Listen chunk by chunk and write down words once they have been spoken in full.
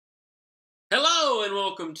and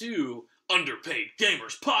welcome to Underpaid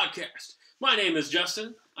Gamers Podcast. My name is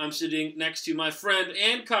Justin. I'm sitting next to my friend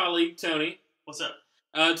and colleague, Tony. What's up?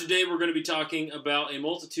 Today we're going to be talking about a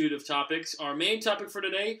multitude of topics. Our main topic for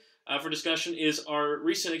today, for discussion, is our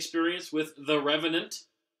recent experience with The Revenant,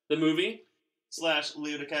 the movie. /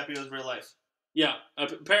 Leo DiCaprio's real life. Yeah,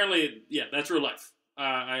 apparently, that's real life.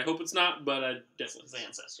 I hope it's not, but definitely. His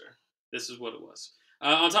ancestor. This is what it was.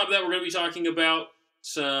 On top of that, we're going to be talking about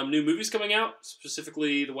some new movies coming out,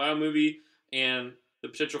 specifically the WoW movie and the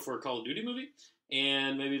potential for a Call of Duty movie,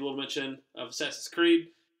 and maybe a little mention of Assassin's Creed.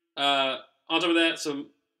 On top of that, some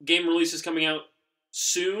game releases coming out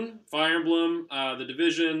soon, Fire Emblem, The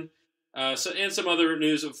Division, and some other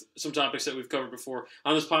news of some topics that we've covered before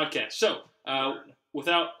on this podcast. So,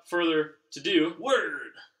 without further ado,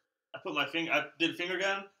 Word! I did a finger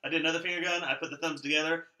gun, I did another finger gun, I put the thumbs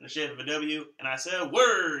together in the shape of a W, and I said,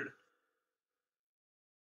 word!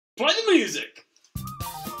 play the music!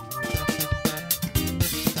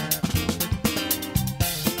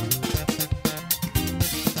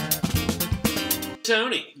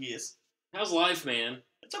 Tony, Yes. how's life, man?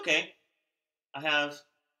 It's okay.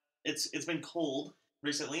 It's been cold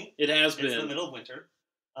recently. It has It's been. the middle of winter.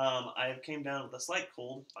 I came down with a slight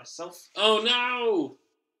cold myself. Oh no!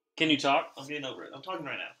 Can you talk? I'm getting over it. I'm talking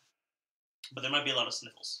right now. But there might be a lot of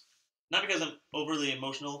sniffles. Not because I'm overly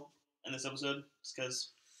emotional in this episode, it's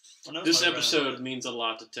because... This episode means a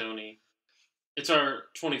lot to Tony. It's our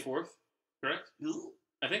 24th, correct? Ooh.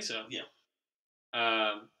 I think so. Yeah.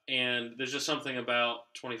 And there's just something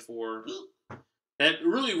about 24 that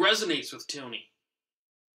really resonates with Tony.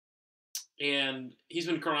 And he's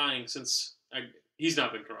been crying since... He's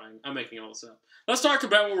not been crying. I'm making all this up. Let's talk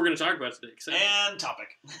about what we're going to talk about today. And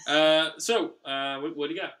topic. What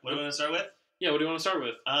do you got? What do we want to start with? Yeah, what do you want to start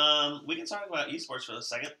with? We can talk about esports for a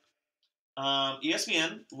second.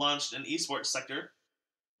 ESPN launched an esports sector,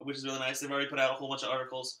 which is really nice. They've already put out a whole bunch of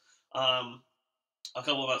articles. A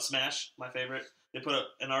couple about Smash, my favorite. They put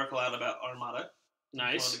an article out about Armada.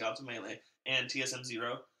 Nice. One of the gods of Melee. And TSM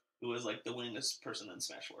Zero, who was like the winningest person in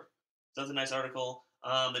Smash 4. So that's a nice article.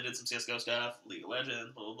 They did some CSGO stuff, League of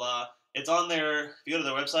Legends, blah, blah, blah. It's on their, if you go to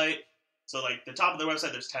their website, so like the top of their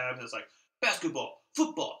website, there's tabs, and it's like basketball,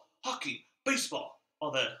 football, hockey, baseball,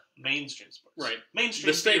 all the mainstream sports. Right.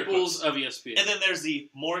 Mainstream The staples of ESPN. And then there's the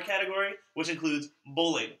more category, which includes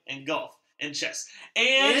bowling and golf and chess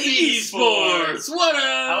and esports. What up?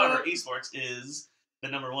 However, esports is the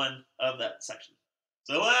number one of that section.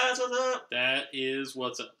 So that's what's up. That is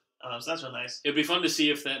what's up. So that's real nice. It'd be fun to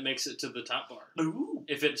see if that makes it to the top bar. Ooh.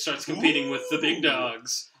 If it starts competing with the big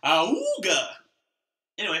dogs. Auga!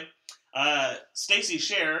 Anyway, Stacey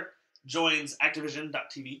Scher joins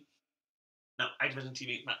Activision.tv. No, Activision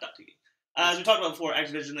TV, not .tv. As we talked about before,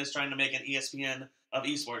 Activision is trying to make an ESPN of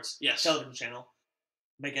esports. Yes. Television channel.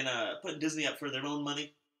 Putting Disney up for their own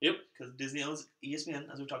money. Yep. Because Disney owns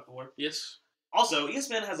ESPN, as we talked before. Yes. Also,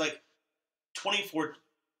 ESPN has like 24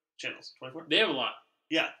 channels. 24? They have a lot.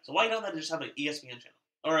 Yeah. So why don't they just have an ESPN channel?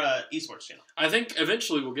 Or an esports channel? I think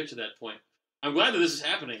eventually we'll get to that point. I'm glad that this is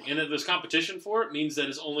happening. And that there's competition for it means that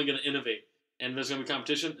it's only going to innovate. And there's going to be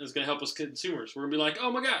competition. It's going to help us consumers. We're going to be like,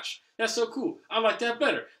 oh my gosh, that's so cool. I like that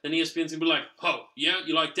better. Then ESPN's going to be like, oh, yeah,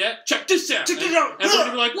 you like that? Check this out. Check this out. And we're going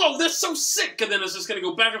to be like, whoa, that's so sick. And then it's just going to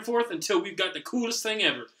go back and forth until we've got the coolest thing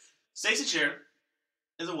ever. Stacey Scher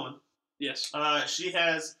is a woman. Yes. She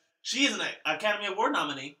is an Academy Award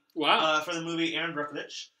nominee. Wow. For the movie Aaron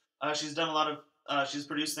Brockovich. She's done a lot of, she's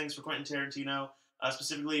produced things for Quentin Tarantino,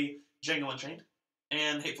 specifically Django Unchained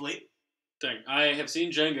and Hateful Eight. Dang, I have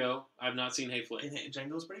seen Django. I've not seen Hateful Eight. And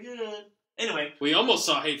Django's pretty good. Anyway. We almost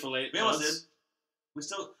saw Hateful Eight. We almost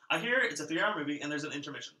did. I hear it's a 3-hour movie and there's an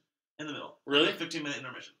intermission in the middle. Really? Like a 15-minute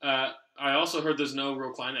intermission. I also heard there's no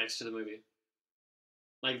real climax to the movie.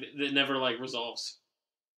 Like, it never, resolves.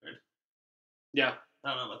 Weird. Yeah. I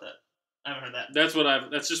don't know about that. I haven't heard that.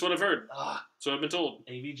 That's just what I've heard. Ah. So I've been told.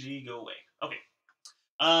 AVG, go away. Okay.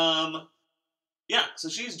 Yeah, so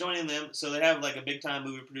she's joining them. So they have like a big time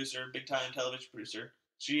movie producer, big time television producer.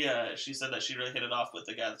 She said that she really hit it off with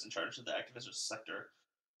the guy that's in charge of the Activision sector.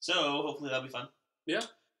 So hopefully that'll be fun. Yeah.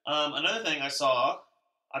 Another thing I saw,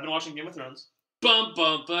 I've been watching Game of Thrones. Bum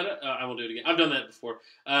bum but I won't do it again. I've done that before.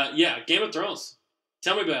 Yeah, Game of Thrones.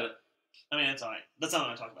 Tell me about it. I mean, it's alright. That's not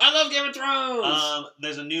what I'm talking about. I love Game of Thrones!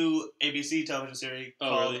 There's a new ABC television series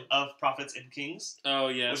called Of Prophets and Kings. Oh,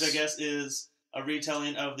 yes. Which I guess is a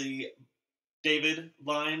retelling of the David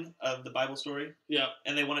line of the Bible story. Yeah.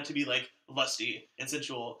 And they want it to be, lusty and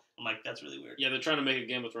sensual. I'm like, that's really weird. Yeah, they're trying to make a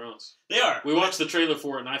Game of Thrones. They are. We watched the trailer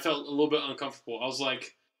for it, and I felt a little bit uncomfortable. I was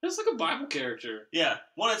like, that's like a Bible character. Yeah.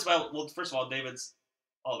 One, it's about, well, first of all, David's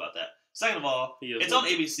all about that. Second of all, He is it's on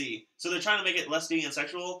ABC, so they're trying to make it less steamy and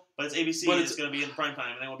sexual, but it's ABC, But and it's- it's going to be in prime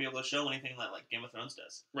time, and they won't be able to show anything that like Game of Thrones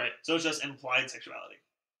does. Right. So it's just implied sexuality.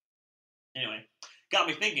 Anyway, got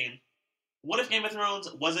me thinking, what if Game of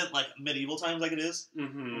Thrones wasn't like medieval times like it is?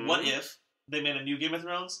 Mm-hmm. What if they made a new Game of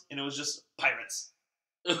Thrones, and it was just pirates?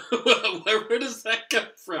 Where does that come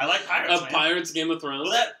from? I like pirates, A man. Pirates Game of Thrones?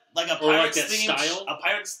 Well, that like a Or like pirates that themed style? a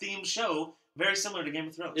pirates themed show, very similar to Game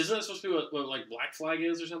of Thrones. Isn't that supposed to be what like Black Flag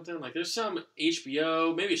is or something? Like there's some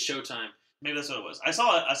HBO, maybe it's Showtime. Maybe that's what it was. I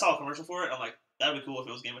saw a commercial for it. I'm like, that'd be cool if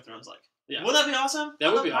it was Game of Thrones like. Yeah. Wouldn't that be awesome? That I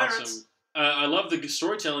would love be pirates. awesome. I love the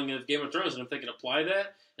storytelling of Game of Thrones, and if they could apply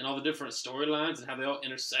that and all the different storylines and how they all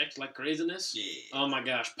intersect like craziness. Yeah. Oh my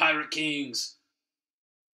gosh, Pirate Kings.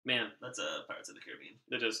 Man, That's Pirates of the Caribbean.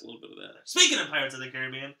 that is a little bit of that. Speaking of Pirates of the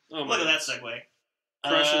Caribbean, Oh my look at gosh. that segue.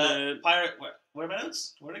 Crushing it. Pirate,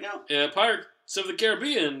 whereabouts? Where'd it go? Yeah, Pirates of the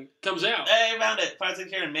Caribbean comes out. Hey, found it. Pirates of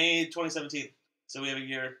the Caribbean, May 2017. So we have a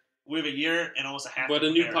year. We have a year and almost a half. But to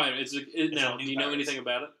a new prepare. pirate. a Now, new do you know Pirates. anything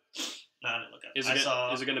about it? No, I didn't look at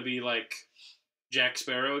it. Is it going to be like Jack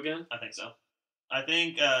Sparrow again? I think so. I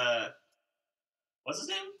think, what's his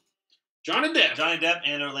name? Johnny Depp. Johnny Depp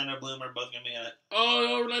and Orlando Bloom are both going to be in it.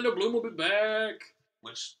 Oh, Orlando Bloom will be back.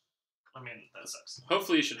 Which, I mean, that sucks.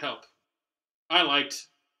 Hopefully it should help. I liked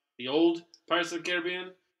the old Pirates of the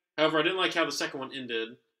Caribbean. However, I didn't like how the second one ended.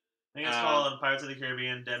 I think it's called Pirates of the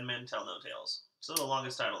Caribbean, Dead Men Tell No Tales. Still the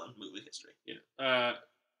longest title in movie history. Yeah.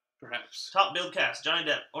 Perhaps. Top billed cast: Johnny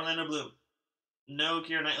Depp, Orlando Bloom, no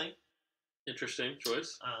Keira Knightley, Interesting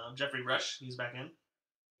choice. Jeffrey Rush, he's back in.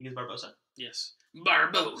 He's Barbossa. Yes.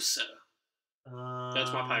 Barbosa.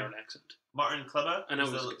 That's my pirate accent. Martin Kleba, I know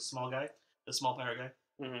he's it was the good. small guy, the small pirate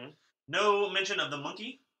guy. Mm-hmm. No mention of the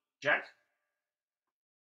monkey, Jack.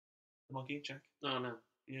 The monkey, Jack. Oh, no.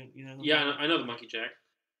 You know. Yeah, I know the Monkey Jack.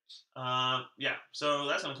 Yeah. So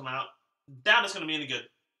that's gonna come out. Doubt it's gonna be any good.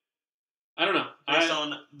 I don't know. Based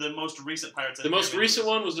on the most recent Pirates of The the most Caribbean recent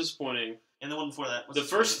movies. one was disappointing. And the one before that. The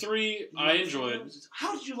first three I enjoyed.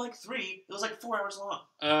 How did you like 3? It was like 4 hours long.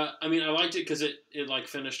 I mean, I liked it because it like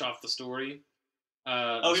finished off the story.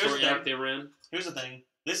 The here's story the thing. arc they were in. Here's the thing.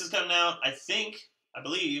 This is coming out, I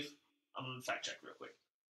believe, I'm going to fact check real quick.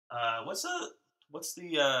 What's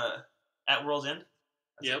the At World's End?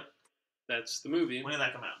 That's Yep, that's the movie. it. When did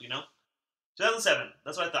that come out, do you know? 2007.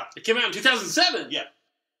 That's what I thought. It came out in 2007. Yeah.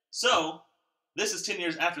 So, this is 10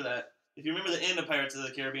 years after that. If you remember the end of Pirates of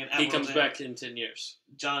the Caribbean, At He World's comes End, back in 10 years.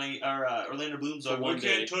 Orlando Bloom's For like, one we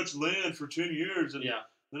day. can't touch land for 10 years, and Yeah,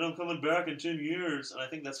 then I'm coming back in 10 years, and I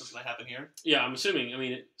think that's what's going to happen here. yeah. I'm assuming. I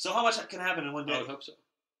mean, So how much can happen in one I day? would hope so.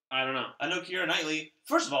 I don't know. I know Keira Knightley.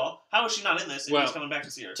 First of all, how is she not in this if Well, he's coming back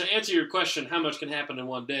to see her? To answer your question, how much can happen in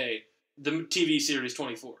one day? The TV series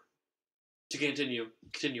 24. To continue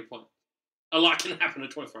your point, a lot can happen in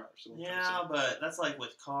 24 hours. is what I'm trying to say. Yeah, but that's like with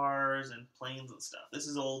cars and planes and stuff. This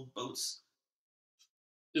is old boats.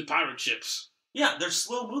 The pirate ships. Yeah, they're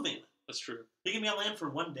slow moving. That's true. They can be on land for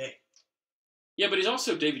one day. Yeah, but he's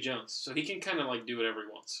also Davy Jones, so he can kind of like do whatever he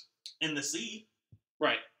wants. In the sea.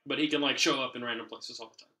 Right, but he can like show up in random places all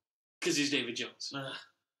the time because he's Davy Jones. Ugh,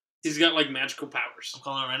 He's got like magical powers. I'm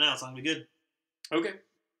calling it right now. It's not going to be good. Okay.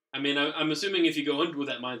 I mean, I'm assuming if you go in with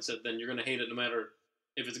that mindset, then you're going to hate it no matter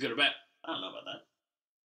if it's good or bad. I don't know about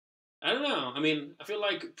that. I don't know. I mean, I feel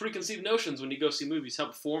like preconceived notions when you go see movies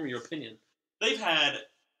help form your opinion. They've had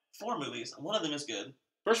 4 movies. One of them is good.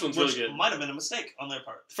 First one's Which really good. might have been a mistake on their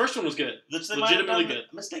part. The first one was good. Which they might have Legitimately done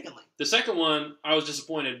good. mistakenly. The second one, I was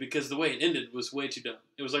disappointed because the way it ended was way too dumb.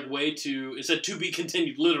 It was like way too... It said to be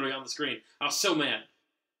continued literally on the screen. I was so mad.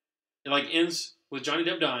 It like ends with Johnny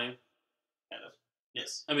Depp dying. Kind of.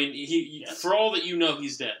 Yes. I mean, Yes. for all that you know,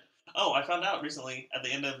 he's dead. Oh, I found out recently at the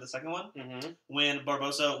end of the second one Mm-hmm. when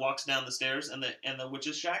Barbossa walks down the stairs in the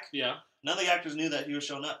witch's shack. Yeah. None of the actors knew that he was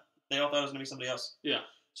showing up. They all thought it was going to be somebody else. Yeah.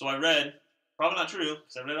 So I read, probably not true,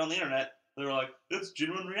 because I read it on the internet. They were like, it's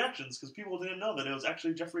genuine reactions, because people didn't know that it was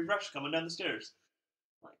actually Jeffrey Rush coming down the stairs.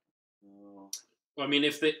 Like, oh. Well, I mean,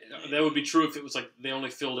 if that would be true if it was like they only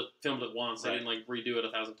filmed it once. They Right. didn't like redo it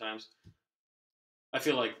 1,000 times. I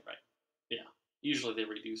feel like yeah. Usually they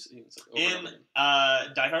redo scenes like over and In over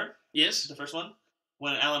again. Die Hard, Yes. the first one,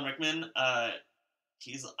 when Alan Rickman,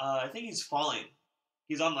 he's I think he's falling.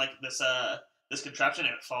 He's on like this contraption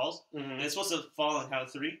and it falls, Mm-hmm. and it's supposed to fall on the count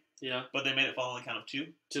of 3, Yeah. but they made it fall on the count of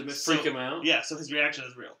 2. To So- freak him out. Yeah, so his reaction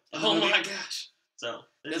is real. in the Oh movie. my gosh. So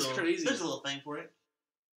That's crazy. There's a little thing for it.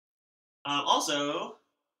 Also,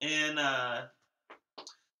 in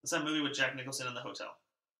what's that movie with Jack Nicholson in the hotel,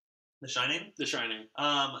 The Shining? The Shining.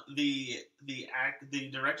 The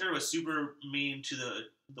director was super mean to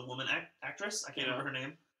the woman actress. I can't Yeah. remember her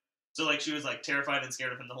name. So like she was like terrified and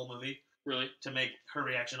scared of him the whole movie Really? to make her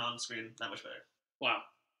reaction on screen that much better. Wow.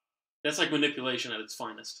 That's like manipulation at its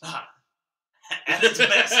finest. Ah, at its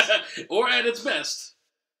best. Or at its best.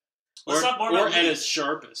 Let's talk more about at movies. its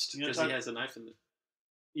sharpest, You wanna because he talk- has a knife in it.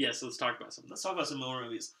 Yes, let's talk about something. Let's talk about some more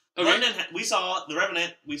movies. Okay. London. We saw The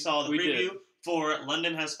Revenant. We saw the We preview did. for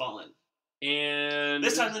London Has Fallen. And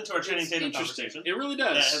This ties into our Channing it's Tatum interesting. conversation. It really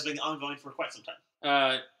That does. has been ongoing for quite some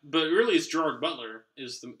time. But really, it's Gerard Butler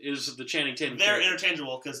is the Channing Tatum. They're character.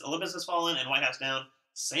 interchangeable because Olympus Has Fallen and White House Down,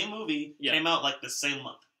 same movie, Yeah. came out like the same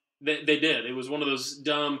month. They did. It was one of those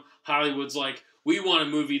dumb Hollywood's like, we want a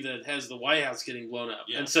movie that has the White House getting blown up.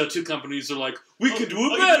 Yeah. And so two companies are like, we can do we it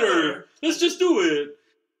can do better. better. Let's just do it.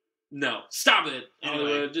 No. Stop it. Anyway.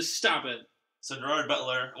 Hollywood. Just stop it. So Gerard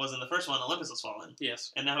Butler was in the first one, Olympus Has Fallen,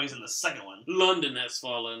 Yes. and now he's in the second one London has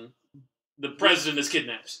fallen. The president is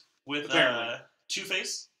kidnapped. with Apparently.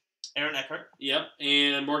 Two-Face, Aaron Eckhart, Yep.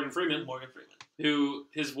 And Morgan Freeman, Morgan Freeman. who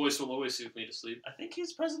his voice will always soothe me to sleep. I think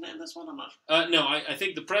he's president in this one. I'm not sure. No, I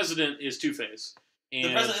think the president is Two-Face. And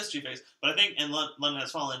The president is Two-Face, but I think in London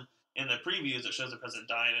Has Fallen, in the previews, it shows the president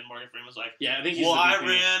dying, and Morgan Freeman's like, yeah, I think he's well, the I VP.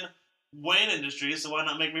 ran Wayne Industries, so why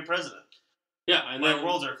not make me president? Yeah, and My then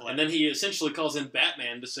worlds are colliding. and then he essentially calls in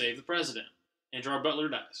Batman to save the president, and Gerard Butler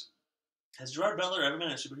dies. Has Gerard Butler ever been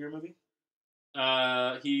in a superhero movie?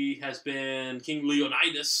 He has been King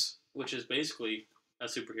Leonidas, which is basically a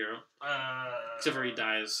superhero, except for he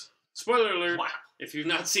dies. Spoiler alert! Wow. If you've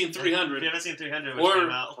not seen If 300 you haven't seen 300, which or came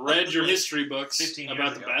out read your like history books 15 years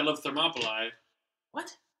about the ago. Battle of Thermopylae,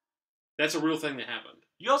 What? that's a real thing that happened.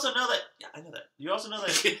 You also know that. Yeah, I know that. You also know that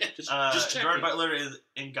just check Gerard it. Butler is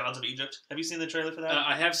in Gods of Egypt. Have you seen the trailer for that?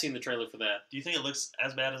 I have seen the trailer for that. Do you think it looks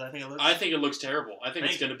as bad as I think it looks? I think it looks terrible. I think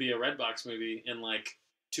it's Thank going to be a Redbox movie in like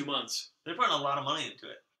 2 months. They're putting a lot of money into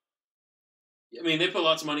it. I mean, they put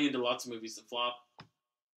lots of money into lots of movies that flop.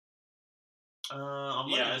 I'm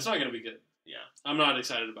looking. Yeah, it's not going to be good. Yeah. I'm not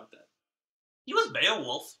excited about that. He was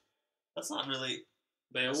Beowulf. That's not really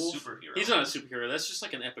a Beowulf? superhero. He's not a superhero. That's just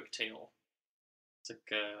like an epic tale. It's like,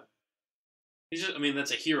 he's just, I mean,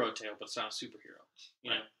 that's a hero tale, but it's not a superhero.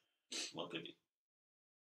 You know? Well, could be.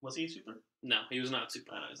 Was he super? No, he was not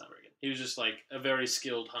super. I know, he's not very good. He was just like a very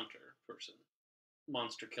skilled hunter person.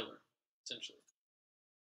 Monster killer, essentially.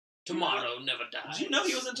 Tomorrow never dies. Did you know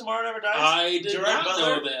he was in Tomorrow Never Dies? I did Gerard not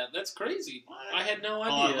Butler? know that. That's crazy. What? I had no Hold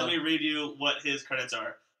on, idea. let me read you what his credits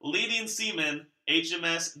are. Leading seaman,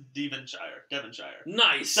 HMS Devonshire.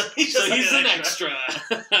 Nice. So So he's just like he's an an extra.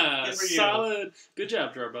 Good for you. Solid. Good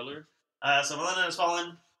job, Gerard Butler. So London Has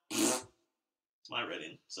Fallen. It's my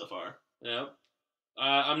rating so far. Yep.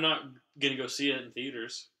 I'm not gonna go see it in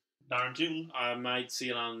theaters. Darn tune. I might see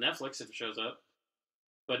it on Netflix if it shows up.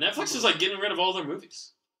 But Netflix is like getting rid of all their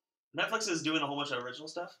movies. Netflix is doing a whole bunch of original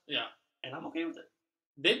stuff, Yeah. and I'm okay with it.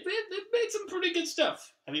 They've made some pretty good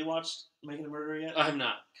stuff. Have you watched Making a Murderer yet? I have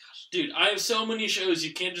not. Dude, I have so many shows.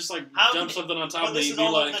 You can't just like How dump can- something on top But of me this and is be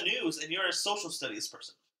all like, over the news, and you're a social studies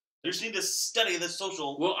person. You just need to study the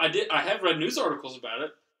social. well, I have read news articles about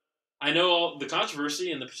it. I know all the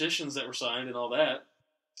controversy and the petitions that were signed and all that.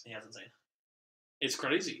 Yeah, it's insane. It's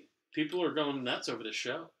crazy. People are going nuts over this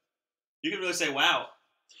show. You can really say, wow.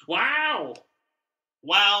 Wow!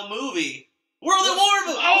 Wow movie. World at War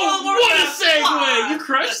movie. Oh, World at what a Warcraft. segue! Ah! You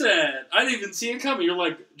crushed that. I didn't even see it coming. You're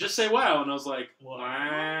like, just say wow, and I was like, Wow.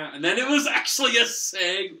 wow. And then it was actually a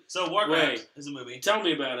seg. So Warcraft Wait. is a movie. Tell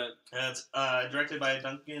me about it. And it's directed by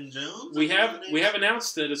Duncan Jones. We I think have his name we is? have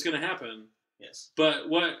announced that it's going to happen, Yes. but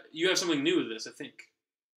what you have something new with this, I think.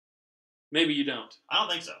 Maybe you don't. I don't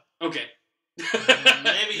think so. Okay.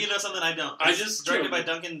 Maybe you know something I don't. I It's just directed killed by it.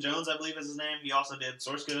 Duncan Jones, I believe is his name. He also did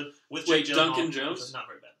Source Code with Wait, Jake Duncan Gyllenhaal, Jones? which is not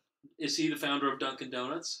very bad. Is he the founder of Dunkin'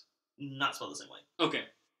 Donuts? Not spelled the same way. Okay.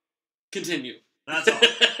 Continue. That's all.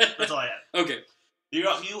 That's all I had. Okay. Did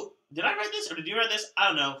I write this or did you write this? I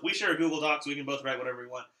don't know. We share a Google Doc, so we can both write whatever we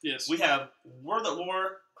want. Yes. We have World at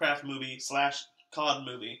Warcraft movie / COD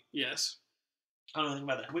movie. Yes. I don't know anything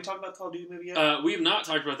about that. Have we talked about Call of Duty movie yet? We have not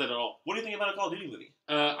talked about that at all. What do you think about a Call of Duty movie?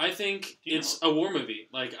 I think Do you it's a war movie.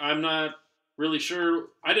 Like, I'm not really sure.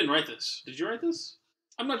 I didn't write this. Did you write this?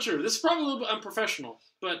 I'm not sure. This is probably a little bit unprofessional,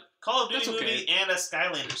 but Call of Duty That's okay. movie and a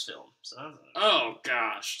Skylanders film. So oh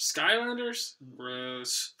gosh, Skylanders,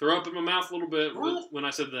 gross. Throw up in my mouth a little bit when I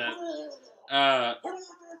said that.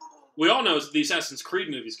 We all know the Assassin's Creed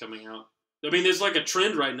movie's coming out. I mean, there's like a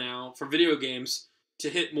trend right now for video games to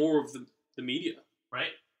hit more of the media. right?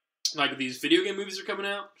 Like these video game movies are coming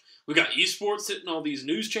out. We got esports hitting all these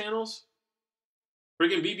news channels.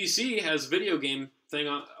 Freaking BBC has a video game thing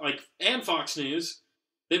on, like, and Fox News.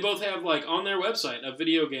 They both have like on their website a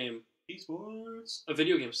video game Esports. A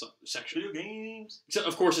video game section. Video games. So,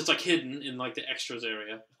 of course, it's like hidden in like the extras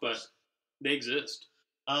area, but they exist.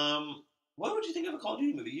 What would you think of a Call of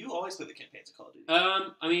Duty movie? You always play the campaigns of Call of Duty.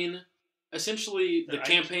 I mean, essentially, the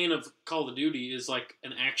campaign of Call of Duty is like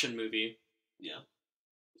an action movie. Yeah.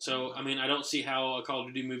 So, I mean, I don't see how a Call of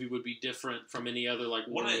Duty movie would be different from any other like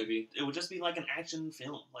war movie. It would just be like an action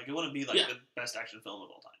film. Like it wouldn't be like the best action film of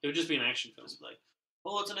all time. It would just be an action film. Just be like,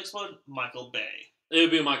 bullets and explode. Michael Bay. It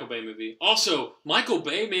would be a Michael Bay movie. Also, Michael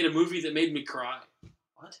Bay made a movie that made me cry.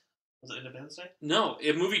 What? Was it Independence Day? No,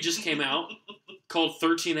 a movie just came out called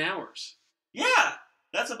 13 Hours. Yeah,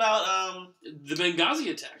 that's about the Benghazi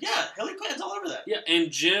attack. Yeah, Hillary Clinton's all over that. Yeah,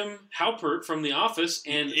 and Jim Halpert from The Office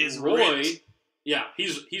and Roy. Ripped. Yeah,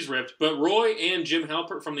 he's ripped. But Roy and Jim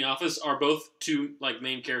Halpert from The Office are both two like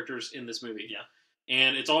main characters in this movie. Yeah,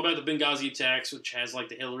 and it's all about the Benghazi attacks, which has like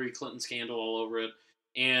the Hillary Clinton scandal all over it.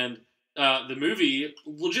 And the movie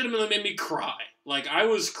legitimately made me cry. Like I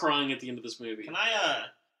was crying at the end of this movie. Can I?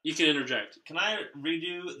 You can interject. Can I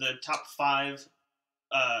redo the top 5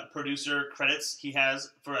 producer credits he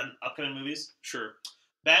has for upcoming movies? Sure.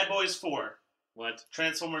 Bad Boys 4. What?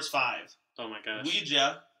 Transformers 5. Oh my gosh.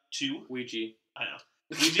 Ouija 2. Ouija. I know.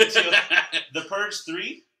 Ouija 2. The Purge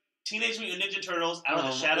 3. Teenage Mutant Ninja Turtles Out of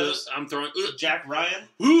the Shadows. I'm throwing... Jack Ryan.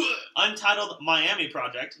 Untitled Miami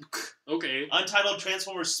Project. Okay. Untitled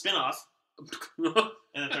Transformers spin-off. And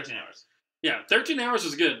then 13 Hours. Yeah, 13 Hours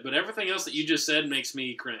is good, but everything else that you just said makes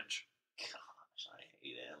me cringe. Gosh,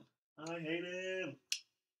 I hate him.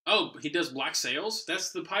 Oh, he does Black Sails?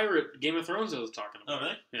 That's the pirate Game of Thrones I was talking about. Oh,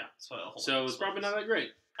 really? Yeah. So it's probably not that great.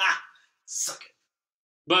 Suck it.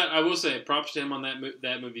 But I will say, props to him on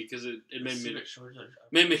that movie, because it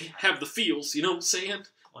made me have the feels, you know what I'm saying?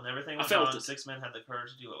 When everything went on, 6 men had the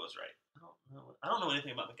courage to do what was right. I don't know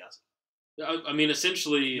anything about Benghazi. I mean,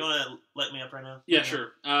 essentially... You want to let me up right now? Yeah,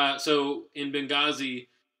 sure. So, in Benghazi,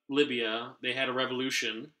 Libya, they had a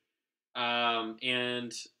revolution.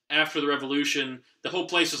 And after the revolution, the whole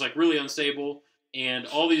place was, like, really unstable. And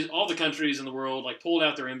all the countries in the world, like, pulled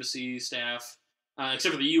out their embassy staff.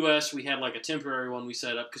 Except for the U.S., we had, like, a temporary one we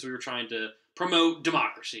set up because we were trying to promote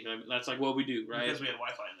democracy. I mean, that's, like, what we do, right? Because we had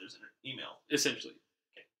Wi-Fi and there's email. Essentially.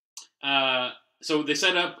 Okay. So, they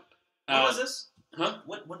set up... What was this? Huh?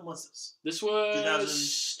 When was this? This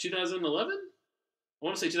was 2011? I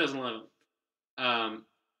want to say 2011.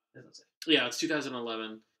 Doesn't say. Yeah, it's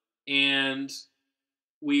 2011. And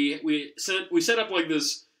we set up like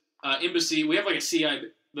this embassy. We have like a CIA.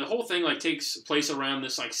 The whole thing like takes place around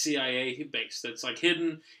this like CIA base that's like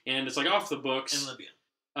hidden and it's like off the books. In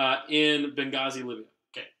Libya. In Benghazi, Libya.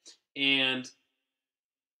 Okay. And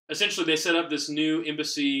essentially, they set up this new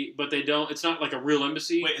embassy, but they don't. It's not like a real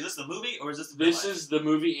embassy. Wait, is this the movie or is this the real life? This is the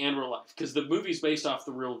movie and real life because the movie's based off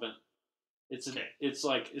the real event. It's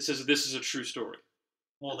like it says this is a true story.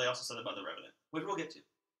 Well, they also said about the Revenant, which we'll get to.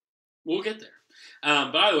 We'll get there.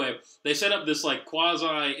 By the way, they set up this like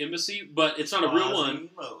quasi embassy, but it's not a real one.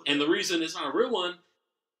 And the reason it's not a real one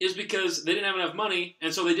is because they didn't have enough money,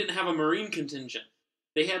 and so they didn't have a Marine contingent.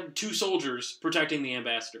 They had 2 soldiers protecting the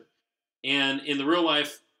ambassador, and in the real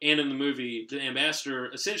life. And in the movie, the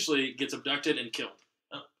ambassador essentially gets abducted and killed.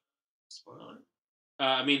 Oh. Spoiler.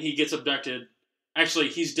 I mean, he gets abducted. Actually,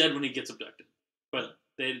 he's dead when he gets abducted. But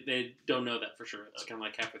they don't know that for sure. It's kind of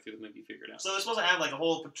like halfway through the movie you figure it out. So they're supposed to have like a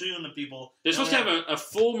whole platoon of people. They're supposed to have a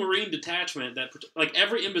full Marine detachment that, like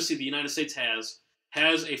every embassy the United States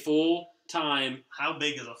has a full-time... How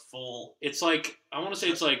big is a full... It's like, I want to say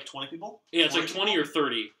it's like... 20 people? Yeah, it's like 20 or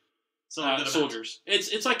 30. Soldiers.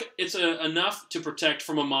 Event. It's enough to protect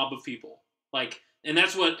from a mob of people. Like, and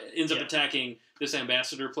that's what ends up attacking this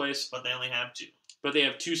ambassador place. But they only have 2. But they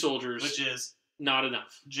have 2 soldiers, which is not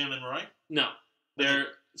enough. Jim and Roy. No,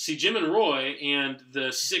 Jim and Roy and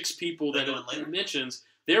the 6 people that it mentions.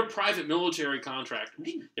 They're private military contractors.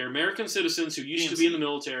 Ooh. They're American citizens who used to be in the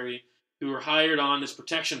military, who were hired on as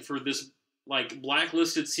protection for this like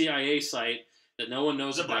blacklisted CIA site that no one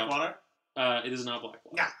knows about. Is it Blackwater? It is not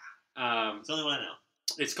Blackwater. Yeah. It's the only one I know.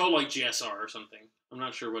 It's called like GSR or something. I'm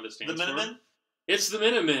not sure what it stands for. The Minutemen? It's the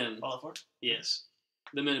Minutemen. All for? Yes.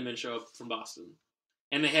 The Minutemen show up from Boston.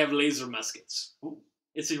 And they have laser muskets. Ooh.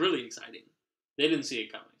 It's really exciting. They didn't see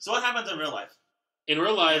it coming. So what happens in real life? In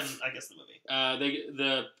real life, I guess the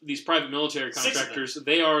movie. These private military contractors,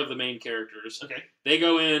 they are the main characters. Okay. They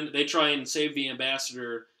go in, they try and save the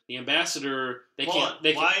ambassador. The ambassador,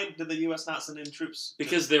 why did the U.S. not send in troops?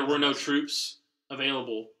 Because there were no troops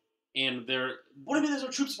available. And what do you mean there's no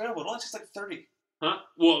troops available? It only takes like 30. Huh?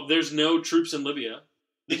 Well, there's no troops in Libya.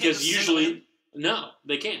 Because usually... No,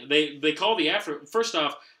 they can't. They call the First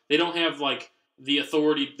off, they don't have, like, the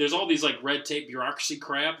authority. There's all these like red tape bureaucracy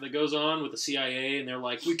crap that goes on with the CIA, and they're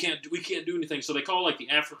like, we can't do anything. So they call like the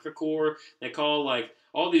Africa Corps. They call like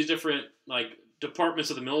all these different like departments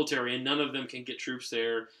of the military, and none of them can get troops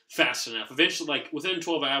there fast enough. Eventually, like within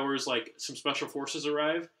 12 hours, like some special forces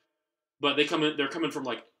arrive, but they're coming from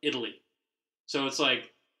like Italy, so it's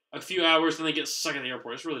like a few hours, then they get stuck at the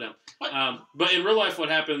airport. It's really dumb. But in real life, what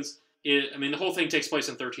happens is, I mean, the whole thing takes place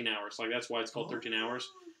in 13 hours. Like that's why it's called 13 hours.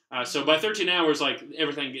 So by 13 hours, like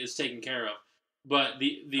everything is taken care of. But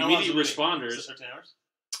the immediate responders. 13 hours?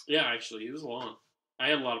 Yeah, actually, it was long. I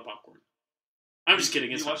had a lot of popcorn. I'm just kidding.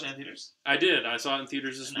 Did you watch it in theaters? I did. I saw it in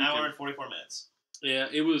theaters this weekend. An hour and 44 minutes. Yeah,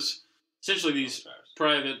 it was essentially these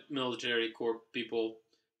private military corps people.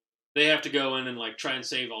 They have to go in and like try and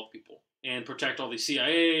save all the people and protect all the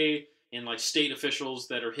CIA and like state officials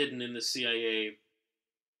that are hidden in the CIA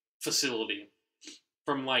facility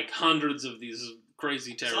from like hundreds of these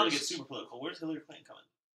crazy terrorists. It's not to get super political. Where's Hillary Clinton coming?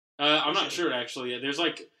 I'm not sure actually. There's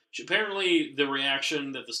like apparently the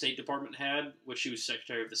reaction that the State Department had, which she was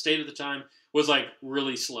Secretary of the State at the time, was like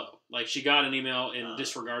really slow. Like she got an email and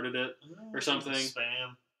disregarded it or something.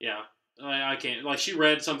 Spam. Yeah. I can't. Like she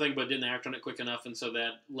read something but didn't act on it quick enough, and so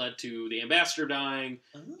that led to the ambassador dying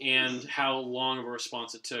and how long of a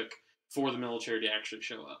response it took for the military to actually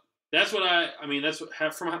show up. That's what I mean, that's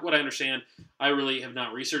what, from what I understand. I really have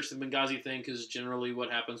not researched the Benghazi thing because generally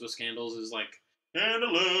what happens with scandals is like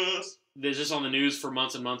scandalous. They're just on the news for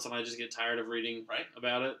months and months, and I just get tired of reading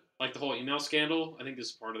about it. Like the whole email scandal, I think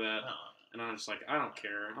is part of that. And I'm just like, I don't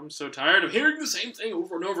care. I'm so tired of hearing the same thing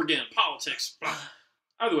over and over again. Politics.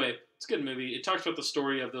 Either way, it's a good movie. It talks about the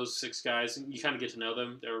story of those 6 guys, and you kind of get to know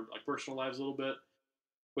them, their like personal lives a little bit,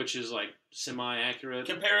 which is like semi-accurate.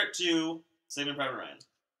 Compare it to Saving Private Ryan.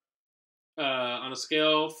 On a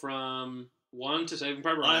scale from 1 to Saving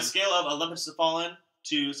Private Ryan. On a scale of Olympus Has Fallen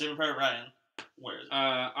to Saving Private Ryan, where is it?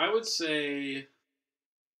 I would say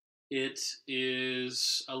it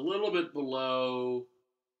is a little bit below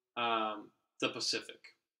the Pacific.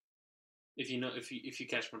 If you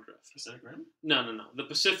catch my drift. Pacific Rim? No. The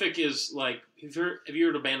Pacific is like, have you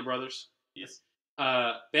heard of Band of Brothers? Yes.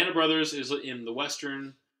 Band of Brothers is in the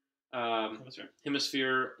Western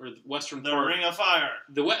hemisphere or the Western part. The Ring of Fire.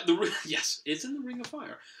 Yes, it's in the Ring of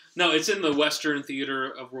Fire. No, it's in the Western theater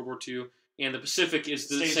of World War II, and the Pacific is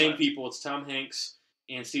the same people. It's Tom Hanks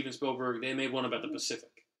and Steven Spielberg. They made one about the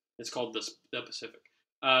Pacific. It's called the Pacific.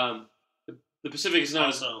 The Pacific is not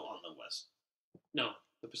also on the west. No,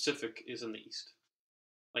 the Pacific is in the east,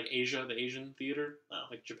 like Asia, the Asian theater,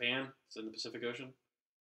 like Japan. It's in the Pacific Ocean.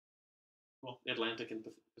 Well, Atlantic and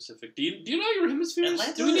Pacific. Do you know your hemispheres?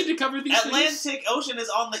 Do we need to cover these Atlantic things? Ocean is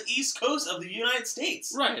on the east coast of the United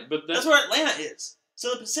States. Right, but that's where Atlanta is.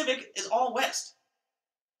 So the Pacific is all west.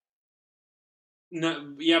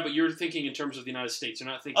 No, yeah, but you're thinking in terms of the United States. You're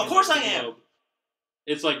not thinking. Of course I am.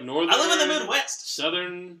 It's like northern. I live in the Midwest.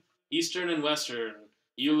 Southern, eastern, and western.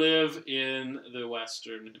 You live in the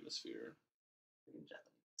Western Hemisphere.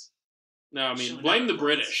 No, I mean, blame the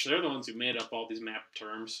British. They're the ones who made up all these map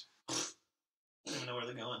terms. I don't even know where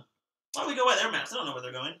they're going. Why do we go by their maps? I don't know where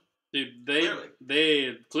they're going. Dude,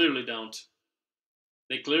 they clearly don't.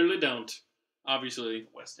 They clearly don't. Obviously.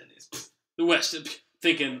 West Indies. The West.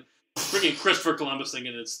 Thinking, freaking Christopher Columbus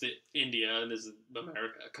thinking it's the India and is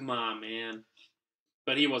America. Come on, man.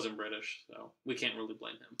 But he wasn't British, so we can't really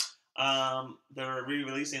blame him. They're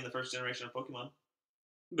re-releasing the first generation of Pokemon.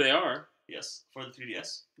 They are? Yes, for the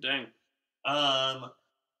 3DS. Dang.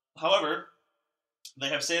 However, they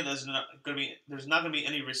have said there's not going to be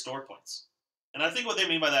any restore points, and I think what they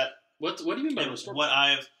mean by that. What do you mean by restore? What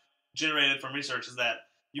I've generated from research is that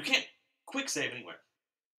you can't quick save anywhere.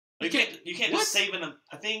 You can't just save in them.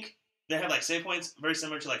 I think they have like save points very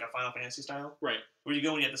similar to like a Final Fantasy style, right? Where you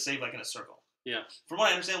go and you have to save like in a circle. Yeah. From what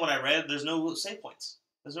I understand, what I read, there's no save points.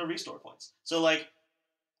 There's no restore points. So like,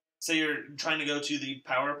 say you're trying to go to the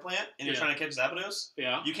power plant and you're trying to catch Zapdos.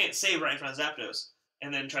 Yeah. You can't save right in front of Zapdos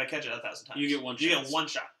and then try to catch it 1,000 times. You get one shot. You get one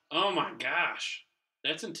shot. Oh my gosh.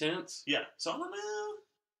 That's intense. Yeah. So I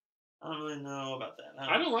don't really know about that.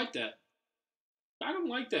 I don't like that. I don't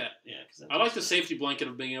like that. Yeah. I like the safety blanket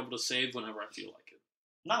of being able to save whenever I feel like it.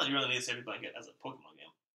 Not that you really need a safety blanket as a Pokemon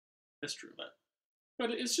game. That's true.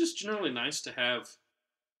 But it's just generally nice to have.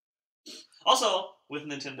 Also, with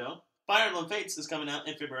Nintendo, Fire Emblem Fates is coming out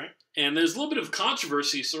in February. And there's a little bit of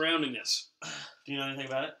controversy surrounding this. Do you know anything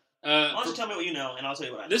about it? Why don't you tell me what you know, and I'll tell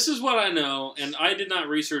you what I know. This is what I know, and I did not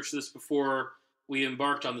research this before we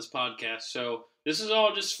embarked on this podcast, so this is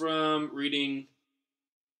all just from reading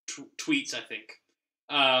tweets, I think.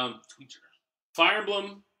 Fire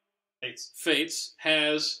Emblem Fates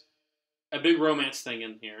has a big romance thing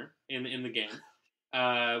in here, in the game.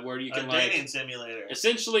 where you can a dating simulator.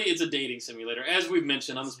 Essentially, it's a dating simulator, as we've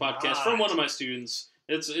mentioned on this podcast from one of my students.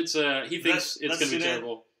 He thinks it's going to be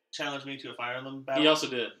terrible. Challenged me to a Fire Emblem battle. He also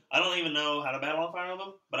did. I don't even know how to battle on Fire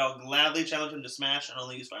Emblem, but I'll gladly challenge him to Smash and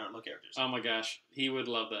only use Fire Emblem characters. Oh my gosh, he would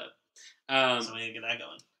love that. So we need to get that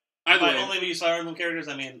going. Either if I only use Fire Emblem characters,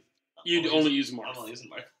 I mean, you'd only use Marth. I'm only using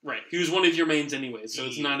Marth. Right. He was one of your mains anyway, so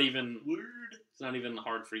it's not even weird. It's not even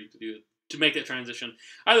hard for you to do it, to make that transition.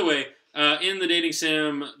 Either way, in the dating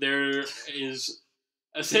sim, there is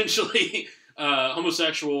essentially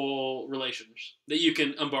homosexual relations that you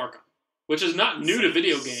can embark on, which is not new to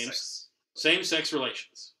video games. Same-sex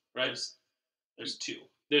relations, right? There's two.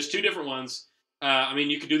 There's two different ones. I mean,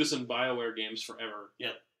 you could do this in BioWare games forever.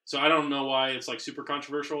 Yep. So I don't know why it's like super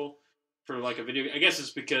controversial for like a video game. I guess it's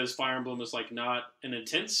because Fire Emblem is like not an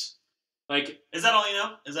intense. Like, is that all you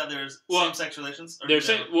know? Is that there's same-sex relations?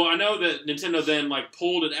 Well, I know that Nintendo then like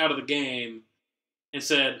pulled it out of the game and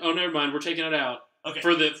said, "Oh, never mind, we're taking it out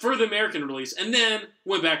for the American release," and then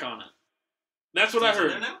went back on it. That's what I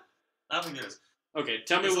heard. There now? I don't think there is. Okay,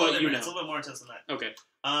 tell me what you know. It's a little bit more intense than that. Okay.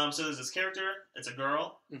 So there's this character. It's a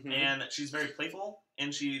girl, and she's very playful.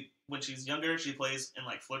 And when she's younger, she plays and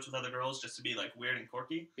like flirts with other girls just to be like weird and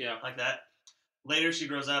quirky. Yeah. Like that. Later, she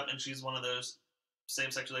grows up and she's one of those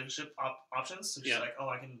same-sex relationship options. So she's like, oh,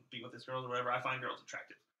 I can be with this girl or whatever. I find girls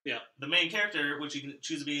attractive. Yeah. The main character, which you can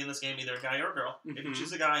choose to be in this game, either a guy or a girl. If you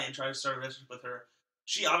choose a guy and try to start a relationship with her,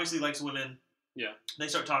 she obviously likes women. Yeah. They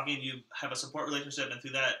start talking. You have a support relationship, and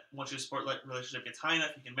through that, once your support relationship gets high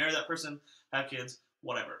enough, you can marry that person, have kids,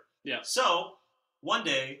 whatever. Yeah. So one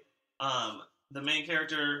day, the main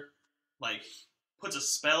character like puts a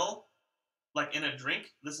spell like in a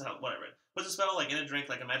drink. This is what I read. Puts a spell like in a drink,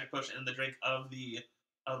 like a magic potion in the drink of the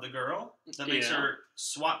girl that makes her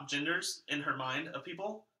swap genders in her mind of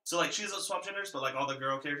people. So like she doesn't swap genders, but like all the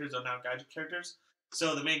girl characters are now guy characters.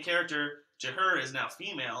 So the main character, Jahur, is now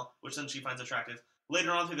female, which then she finds attractive.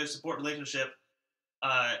 Later on through their support relationship,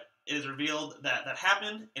 it is revealed that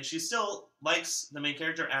happened, and she still likes the main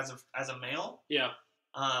character as a male. Yeah.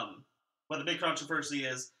 But the big controversy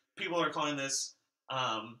is people are calling this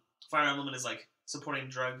Fire Emblem is like supporting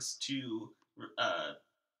drugs to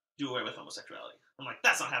do away with homosexuality. I'm like,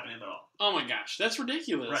 that's not happening at all. Oh my gosh, that's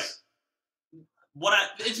ridiculous. Right.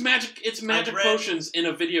 It's magic. It's magic potions in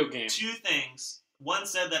a video game. Two things. One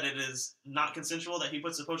said that it is not consensual that he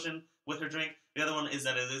puts the potion with her drink. The other one is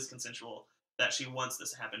that it is consensual, that she wants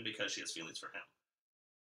this to happen because she has feelings for him.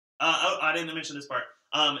 I didn't mention this part.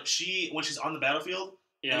 When she's on the battlefield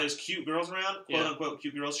and there's cute girls around, quote unquote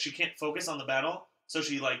cute girls, she can't focus on the battle, so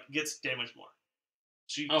she like gets damaged more.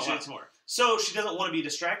 She gets more. So she doesn't want to be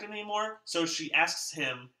distracted anymore, so she asks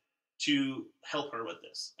him to help her with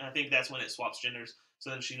this. And I think that's when it swaps genders,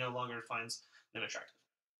 so then she no longer finds them attractive.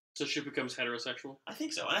 So she becomes heterosexual? I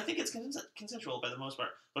think so. And I think it's consensual by the most part.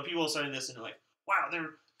 But people are starting this and they're like, wow, they're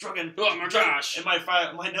drugging. Oh my gosh. And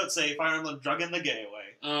my notes say Fire Emblem drugging the gay away.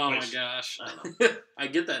 Oh my gosh. I don't know. I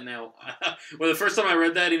get that now. Well, the first time I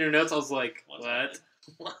read that in your notes, I was like, what?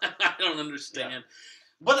 I don't understand. Yeah.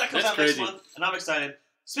 But that comes out crazy. next month, and I'm excited.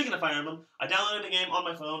 Speaking of Fire Emblem, I downloaded a game on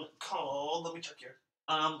my phone called, let me check here.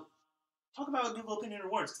 Talk about Google Opinion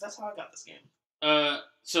Rewards, because that's how I got this game.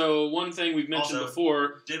 So one thing we've mentioned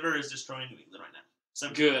before. Diver is destroying New England right now.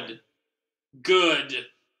 So Good.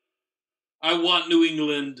 I want New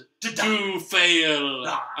England to fail.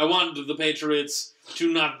 I want the Patriots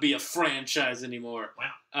to not be a franchise anymore.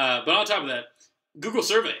 Wow. But on top of that, Google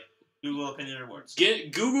survey. Google Opinion Rewards.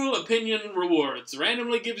 Get Google Opinion Rewards.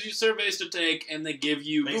 Randomly gives you surveys to take, and they give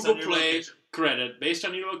you Google Play credit based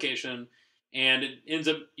on your location. And it ends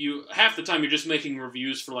up, half the time you're just making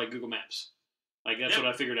reviews for like Google Maps. Like that's what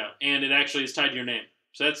I figured out. And it actually is tied to your name.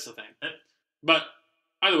 So that's the thing. Yep. But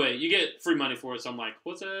either way, you get free money for it. So I'm like,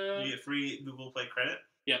 what's that? You get free Google Play credit.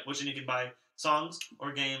 Yeah. Which then you can buy songs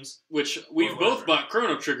or games. Which we've both bought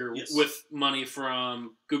Chrono Trigger with money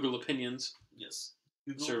from Google Opinions. Yes.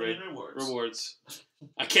 Google survey Opinion Rewards.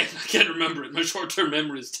 I can't remember it. My short-term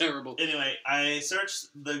memory is terrible. Anyway, I searched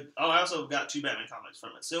I also got 2 Batman comics from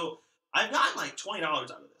it. So I've gotten like $20 out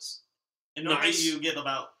of this. And normally you get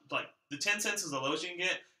about like the 10 cents is the lowest you can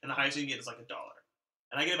get, and the highest you can get is like $1.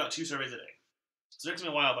 And I get about 2 surveys a day. So it takes me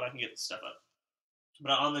a while, but I can get this stuff up.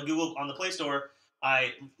 But on the Play Store,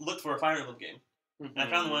 I looked for a Fire Emblem game. And I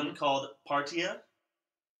found one called Partia.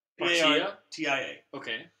 Partia?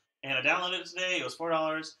 Okay. And I downloaded it today. It was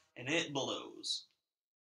 $4, and it blows.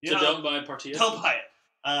 So don't buy Partia? Don't buy it.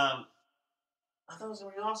 I thought it was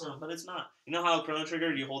going to be awesome, but it's not. You know how Chrono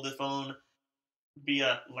Trigger, you hold the phone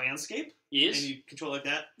via landscape? Yes. And you control it like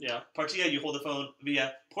that? Yeah. Partia, you hold the phone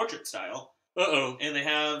via portrait style, Uh-oh. And they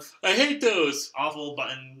have I hate those. awful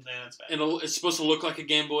buttons, and it's bad. And it's supposed to look like a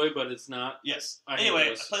Game Boy, but it's not. Yes. I hate Anyway,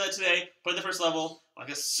 those. I played that today, played the first level, like,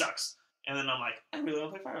 this sucks. And then I'm like, I really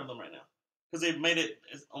want to play Fire Emblem right now. Because they've made it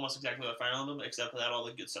almost exactly like Fire Emblem, except without all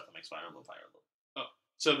the good stuff that makes Fire Emblem Fire Emblem. Oh,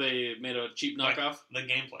 so they made a cheap knockoff? Like,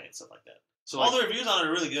 the gameplay and stuff like that. So all the reviews on it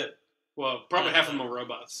are really good. Well, probably half of them are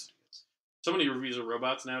robots. So many reviews are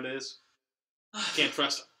robots nowadays. Can't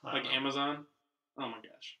trust them. Like Amazon. Oh my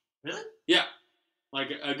gosh. Really? Yeah. Like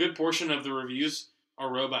a good portion of the reviews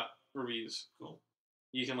are robot reviews. Cool.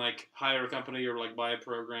 You can like hire a company or like buy a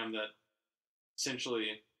program that essentially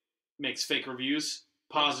makes fake reviews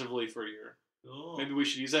positively for your. Cool. Maybe we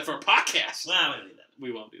should use that for a podcast. Nah, we don't need that.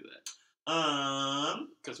 We won't do that.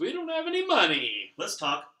 Because we don't have any money. Let's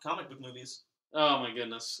talk comic book movies. Oh my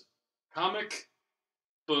goodness. Comic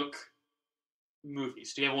book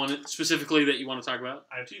movies. Do you have one specifically that you want to talk about?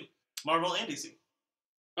 I have two. Marvel and DC.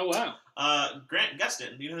 Oh, wow. Grant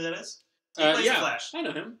Gustin. Do you know who that is? He plays the Flash. I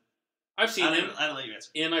know him. I've seen him. I don't let you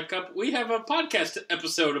answer. In a couple. We have a podcast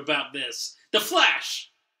episode about this. The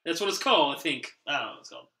Flash. That's what it's called, I think. I don't know what it's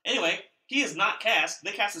called. Anyway, he is not cast.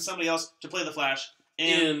 They casted somebody else to play the Flash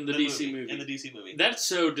in the DC movie. In the DC movie. That's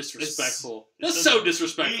so disrespectful. That's so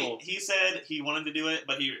disrespectful. He said he wanted to do it,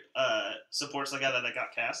 but he supports the guy that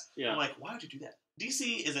got cast. Yeah. I'm like, why would you do that?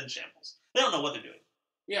 DC is in shambles. They don't know what they're doing.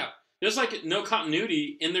 Yeah. There's like no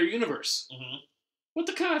continuity in their universe. Mm-hmm. What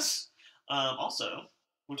the cuss? Also,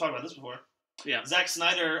 we've talked about this before. Yeah. Zack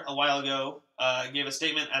Snyder, a while ago, gave a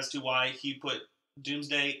statement as to why he put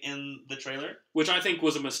Doomsday in the trailer. Which I think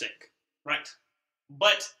was a mistake. Right.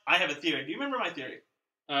 But I have a theory. Do you remember my theory?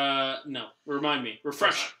 No. Remind me.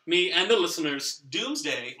 Refresh me and the listeners.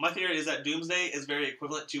 Doomsday. My theory is that Doomsday is very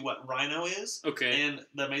equivalent to what Rhino is in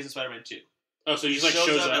The Amazing Spider-Man 2. Oh, so he just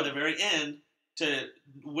shows up at the very end to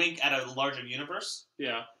wink at a larger universe.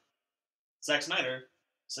 Yeah. Zack Snyder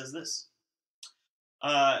says this.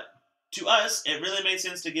 To us, it really made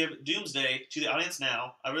sense to give Doomsday to the audience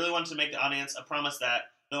now. I really wanted to make the audience a promise that,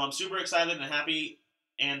 though I'm super excited and happy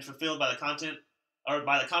and fulfilled by the content, or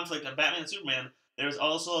by the conflict of Batman and Superman, there's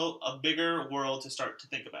also a bigger world to start to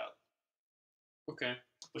think about. Okay.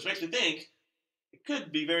 Which makes me think it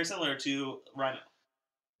could be very similar to Rhino.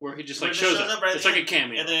 Where he just like shows up. Right, it's like a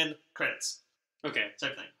cameo. And then credits. Okay.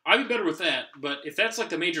 Same thing. I'd be better with that, but if that's like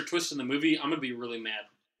the major twist in the movie, I'm gonna be really mad.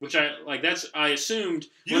 Which I assumed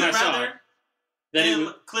when I saw it. That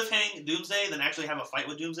him cliffhang Doomsday than actually have a fight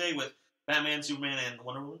with Doomsday with Batman, Superman, and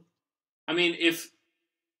Wonder Woman? I mean,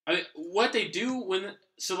 what they do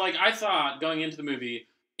I thought going into the movie,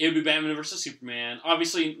 it would be Batman versus Superman.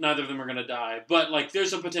 Obviously, neither of them are going to die, but like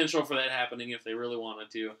there's a potential for that happening if they really wanted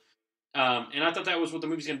to. And I thought that was what the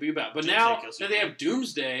movie's going to be about. But now that they have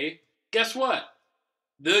Doomsday, guess what?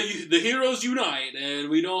 The heroes unite, and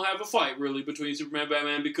we don't have a fight really between Superman and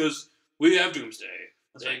Batman because we have Doomsday.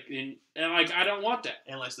 That's right. And I don't want that.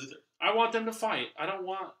 And Lex Luthor. I want them to fight. I don't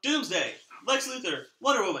want Doomsday, Lex Luthor,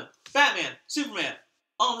 Wonder Woman, Batman, Superman,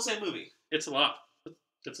 all in the same movie. It's a lot.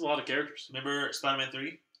 It's a lot of characters. Remember Spider-Man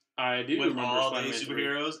 3? I do with remember all Spider-Man the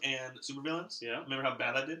superheroes and supervillains. Yeah. Remember how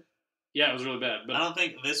bad that did? Yeah, it was really bad. But I don't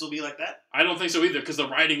think this will be like that. I don't think so either because the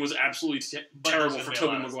writing was absolutely terrible for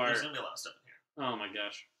Tobey Maguire. There's going to be a lot of stuff in here. Oh my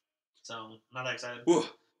gosh. So, not that excited. Whew.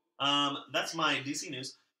 That's my DC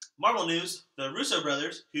news. Marvel news, the Russo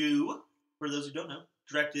brothers, who, for those who don't know,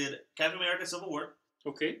 directed Captain America Civil War.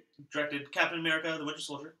 Okay. Directed Captain America The Winter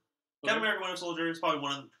Soldier. Okay. Captain America Winter Soldier is probably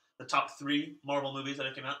one of the top 3 Marvel movies that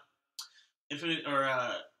have come out.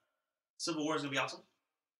 Civil War is going to be awesome.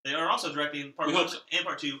 They are also directing part 1 and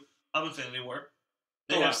part 2 of Infinity War.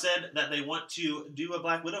 They have said that they want to do a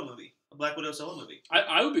Black Widow movie. A Black Widow solo movie.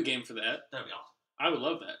 I would be game for that. That would be awesome. I would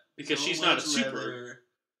love that. Because she's not a super.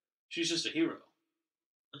 She's just a hero.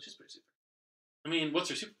 She's pretty super. I mean, what's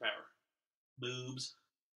her superpower? Boobs.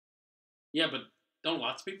 Yeah, but don't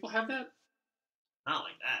lots of people have that? Not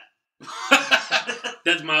like that.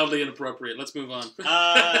 That's mildly inappropriate. Let's move on.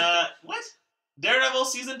 What? Daredevil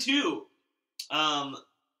Season 2.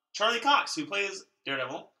 Charlie Cox, who plays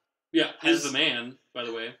Daredevil. Yeah, he's the man, by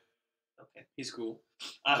the way. Okay. He's cool.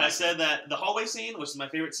 Has said that the hallway scene, which is my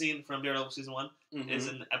favorite scene from Daredevil Season 1, is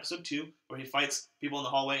in Episode 2, where he fights people in the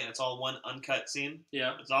hallway, and it's all one uncut scene.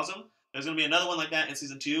 Yeah. It's awesome. There's going to be another one like that in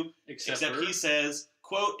Season 2, except he says,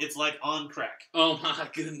 quote, it's like on crack. Oh my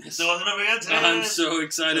goodness. So it's going to be intense. I'm so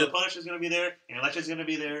excited. So the Punisher's going to be there, and Elektra's going to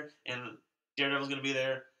be there, and Daredevil's going to be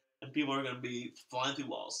there, and people are going to be flying through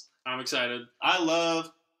walls. I'm excited. I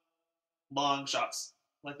love long shots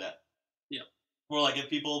like that. Yeah. Where, like, if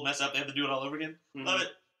people mess up, they have to do it all over again. Love it.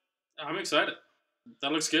 I'm excited.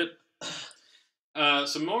 That looks good.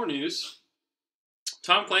 Some more news.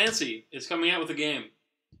 Tom Clancy is coming out with a game.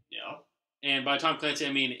 Yeah. And by Tom Clancy,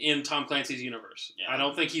 I mean in Tom Clancy's universe. Yeah. I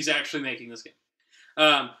don't think he's actually making this game.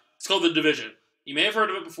 It's called The Division. You may have heard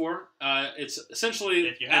of it before. It's essentially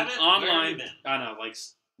If you haven't, online. where have you been? I know, like,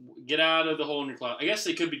 get out of the hole in your cloud. I guess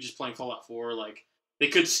they could be just playing Fallout 4. Like, they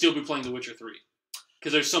could still be playing The Witcher 3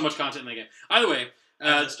 because there's so much content in the game. Either way,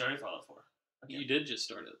 I just started Fallout 4. Okay. You did just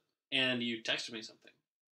start it, and you texted me something.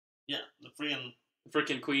 Yeah, the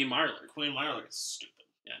freaking Queen Mirelurk. Queen Mirelurk is stupid.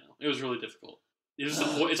 Yeah, no, it was really difficult.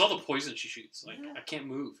 It's all the poison she shoots. Like, I can't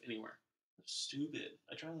move anywhere. Stupid.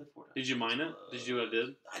 I tried like 4 times. Did you mine it? Did you do what I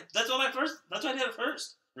did? That's what I did at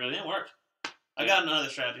first. Really? It didn't work. I got another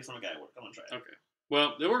strategy from a guy at work. I'm gonna try it. Okay.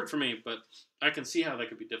 Well, it worked for me, but I can see how that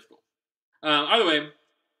could be difficult. Either way,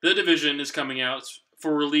 The Division is coming out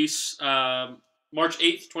for release March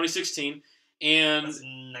 8th, 2016. And that's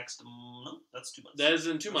next month. That's 2 months. That is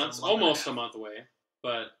in 2 months. Almost a month away.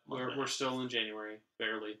 But we're still in January.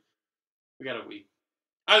 Barely. We got a week.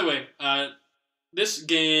 Either way, this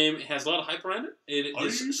game has a lot of hype around it. It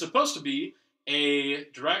is supposed to be a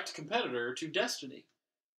direct competitor to Destiny.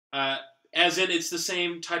 As in, it's the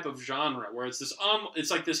same type of genre, where it's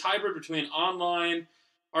it's like this hybrid between online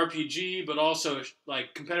RPG, but also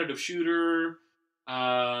like competitive shooter,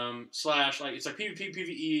 slash, like, it's like PvP,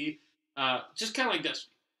 PvE, just kind of like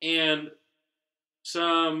Destiny. And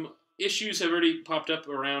some issues have already popped up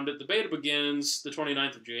around it. The beta begins the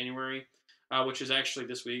 29th of January, which is actually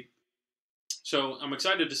this week. So I'm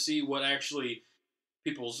excited to see what actually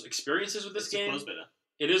people's experiences with this game. It's a closed beta.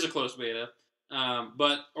 It is a closed beta.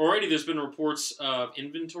 But already there's been reports of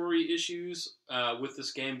inventory issues with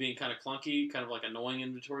this game being kind of clunky, kind of like annoying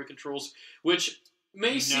inventory controls, which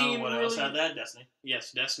may seem what really... else had that? Destiny.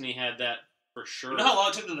 Yes, Destiny had that for sure. You know how long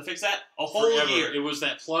it took them to fix that? A whole year. It was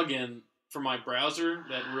that plugin for my browser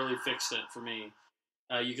that really fixed it for me.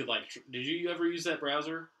 You could, like... Did you ever use that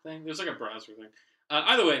browser thing? There's like a browser thing.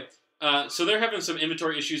 Either way... so they're having some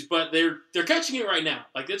inventory issues, but they're catching it right now.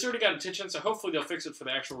 Like, it's already got attention, so hopefully they'll fix it for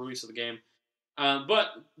the actual release of the game. But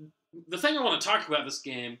the thing I want to talk about this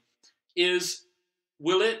game is,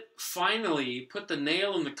 will it finally put the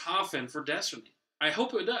nail in the coffin for Destiny? I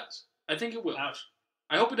hope it does. I think it will. Ouch.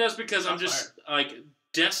 I hope it does because I'm just, like,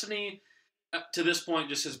 Destiny to this point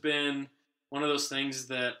just has been one of those things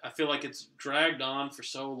that I feel like it's dragged on for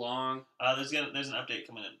so long. There's an update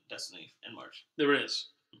coming in Destiny in March. There is.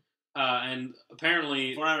 And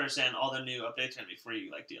apparently... From what I understand, all the new updates are going to be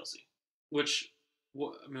free, like DLC. Which,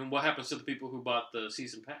 what happens to the people who bought the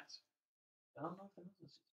Season Pass? I don't know if there was a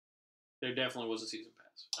season. There definitely was a Season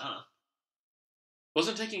Pass. I don't know.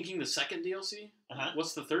 Wasn't Taken King the second DLC? Uh-huh.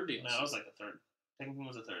 What's the third DLC? No, it was like the third. Taken King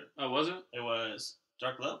was the third. Oh, was it? It was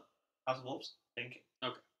Dark Glow, House of Wolves, Taken King.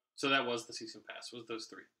 Okay. So that was the Season Pass, was those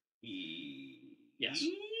three? Yes. Yeah,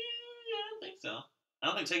 I don't think so. I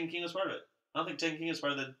don't think Taken King was part of it. I don't think Taken King is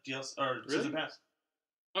part of the DLC or Season Pass.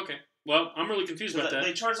 Okay. Well, I'm really confused about that.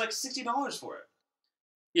 They charge like $60 for it.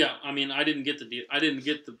 Yeah, I mean, I didn't get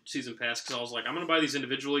the Season Pass because I was like, I'm going to buy these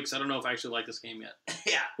individually because I don't know if I actually like this game yet.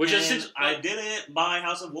 Yeah. Which I didn't buy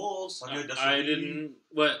House of Wolves. I didn't.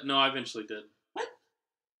 What? No, I eventually did. What?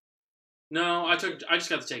 No, I just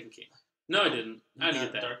got the Taken King. No, I didn't. I didn't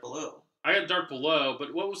get that. Dark Below. I got Dark Below,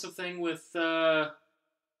 but what was the thing with... No,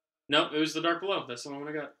 it was the Dark Below. That's the one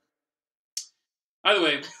I got. Either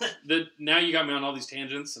way, now you got me on all these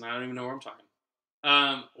tangents, and I don't even know where I'm talking.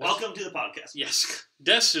 Welcome to the podcast. Yes.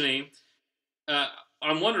 Destiny,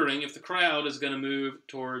 I'm wondering if the crowd is going to move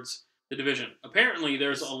towards the Division. Apparently,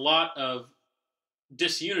 there's a lot of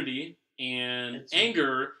disunity and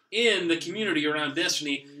anger in the community around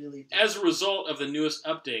Destiny as a result of the newest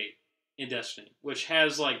update in Destiny, which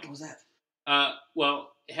has, like... What was that?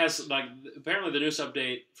 Well, it has, like... Apparently, the newest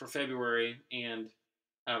update for February and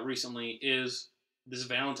recently is this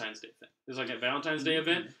Valentine's Day thing. There's, like, a Valentine's Day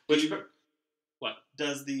event, which... What?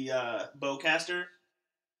 Does the bowcaster,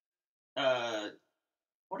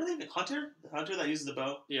 what are they? Hunter? The hunter that uses the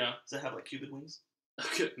bow? Yeah. Does it have, like, Cupid wings?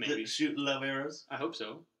 Okay, maybe. Shoot love arrows? I hope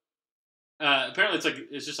so. Apparently,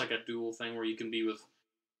 it's just like a dual thing where you can be with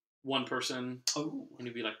one person, and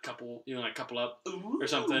you'd be like couple up Ooh. or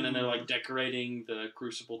something, and they're like decorating the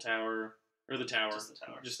Crucible Tower or the tower,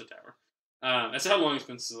 just the tower. That's how long it's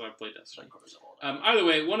been since I've played Destiny. Either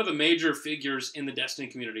way, one of the major figures in the Destiny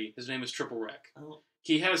community, his name is Triple Wreck. Oh.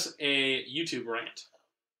 He has a YouTube rant.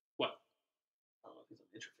 What? I don't know if he's a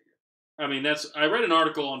major figure. I mean, I read an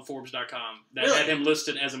article on Forbes.com that had him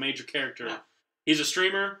listed as a major character. Yeah. He's a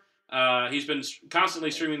streamer. He's been constantly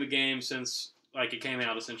streaming the game since, like, it came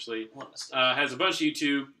out, essentially. What a mistake. Has a bunch of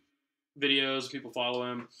YouTube videos. People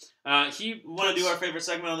follow him. He Want to do our favorite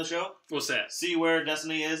segment on the show? What's that? See where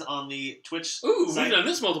Destiny is on the Twitch Ooh, site. we've done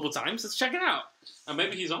this multiple times. Let's check it out.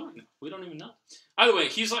 Maybe he's on. We don't even know. Either way,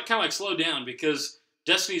 he's like kind of like slowed down because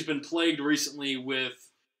Destiny's been plagued recently with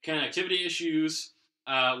connectivity issues,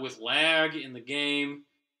 with lag in the game,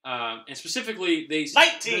 and specifically the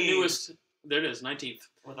newest. There it is, 19th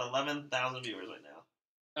with 11,000 viewers right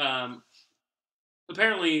now.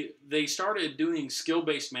 Apparently, they started doing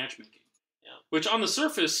skill-based matchmaking, which on the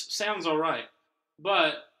surface sounds all right,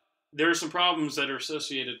 but there are some problems that are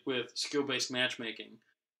associated with skill-based matchmaking.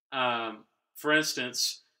 For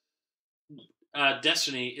instance,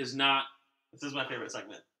 Destiny is not... This is my favorite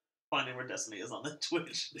segment. Finding where Destiny is on the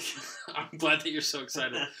Twitch. I'm glad that you're so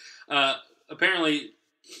excited. Apparently,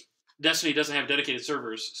 Destiny doesn't have dedicated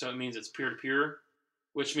servers, so it means it's peer-to-peer,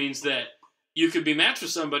 which means that you could be matched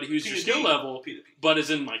with somebody who's your skill level, but is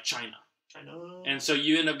in, like, China. And so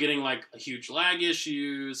you end up getting, like, huge lag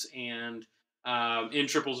issues, and in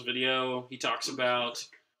Triple's video, he talks about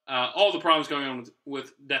all the problems going on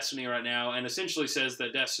with Destiny right now, and essentially says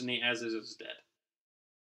that Destiny as is dead.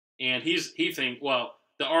 And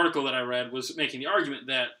the article that I read was making the argument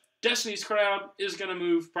that Destiny's crowd is going to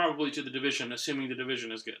move probably to the Division, assuming the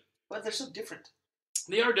Division is good. But they're so different.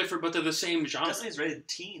 They are different, but they're the same genre. Destiny's rated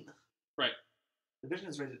teen. Right. Division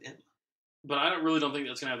is rated M. But I really don't think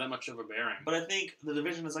that's going to have that much of a bearing. But I think the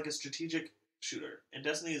Division is like a strategic shooter, and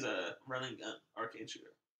Destiny is a run-and gun arcade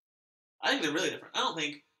shooter. I think they're really different. I don't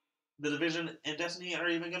think the Division and Destiny are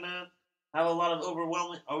even going to have a lot of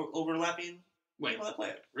overlapping people that play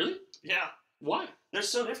it. Really? Yeah. Why? They're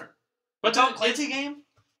so different. But Tom Clancy game,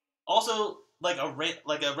 also like a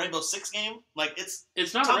Rainbow Six game, like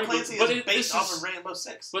it's not Tom Clancy is based off of Rainbow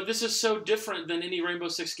Six. But this is so different than any Rainbow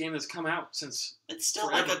Six game that's come out since. It's still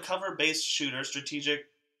forever. Like a cover-based shooter, strategic,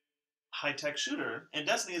 high-tech shooter, and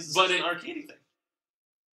Destiny is an arcadey thing.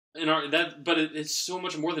 But it's so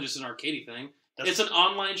much more than just an arcadey thing. It's an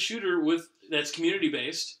online shooter that's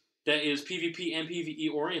community-based, that is PvP and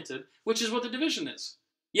PvE oriented, which is what the Division is.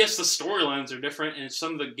 Yes, the storylines are different, and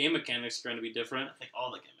some of the game mechanics are going to be different. I think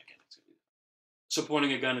all the game mechanics are going to be different. So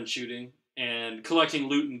pointing a gun and shooting, and collecting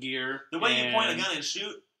loot and gear. The way you point a gun and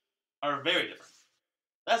shoot are very different.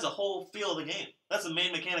 That's the whole feel of the game. That's the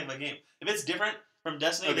main mechanic of the game. If it's different from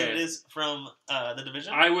Destiny than it is from the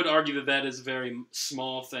Division, I would argue that is a very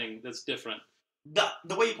small thing that's different.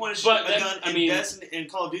 The way you point a gun in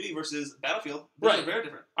Call of Duty versus Battlefield, those are very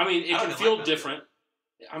different. I mean, it can feel different.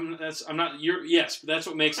 That's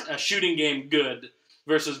what makes a shooting game good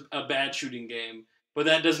versus a bad shooting game. But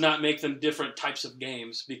that does not make them different types of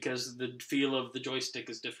games because the feel of the joystick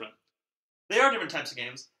is different. They are different types of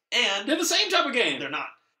games, and they're the same type of game. They're not.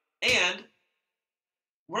 And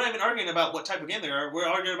we're not even arguing about what type of game they are. We're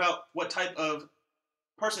arguing about what type of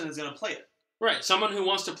person is going to play it. Right. Someone who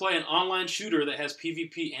wants to play an online shooter that has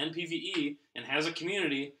PvP and PvE and has a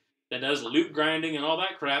community that does loot grinding and all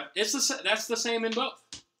that crap, that's the same in both.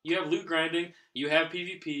 You have loot grinding, you have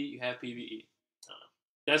PvP, you have PvE.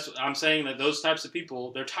 I'm saying that those types of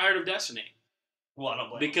people, they're tired of Destiny. Well, I don't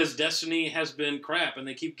blame because Destiny has been crap, and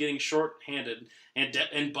they keep getting short-handed. And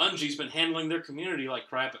Bungie's been handling their community like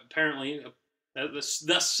crap, apparently.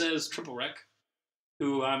 Thus says Triple Wreck,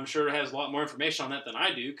 who I'm sure has a lot more information on that than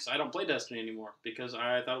I do, because I don't play Destiny anymore, because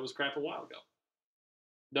I thought it was crap a while ago.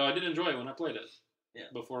 Though I did enjoy it when I played it,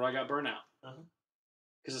 before I got burnt out.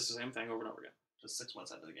 Because it's the same thing over and over again. Just 6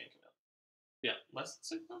 months after the game came out. Yeah. Less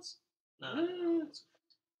than 6 months? No.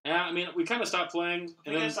 Yeah, I mean, we kind of stopped playing.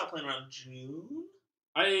 I stopped playing around June?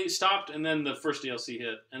 I stopped, and then the first DLC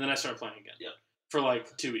hit, and then I started playing again. Yeah. For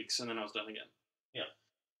like 2 weeks, and then I was done again. Yeah.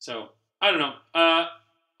 So, I don't know.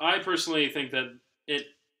 I personally think that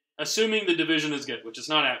assuming the Division is good, which is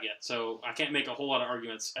not out yet, so I can't make a whole lot of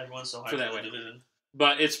arguments. Everyone's so hyped for that for way. the Division.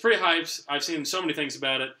 But it's pretty hyped. I've seen so many things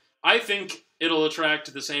about it. I think it'll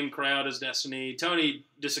attract the same crowd as Destiny. Tony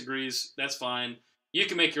disagrees. That's fine. You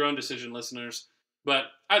can make your own decision, listeners. But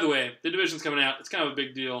either way, the Division's coming out. It's kind of a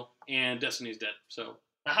big deal, and Destiny's dead. So,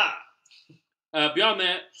 beyond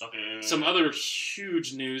that, some other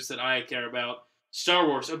huge news that I care about: Star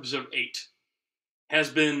Wars Episode 8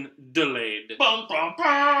 has been delayed. Bum, bum,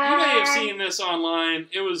 bum. You may have seen this online.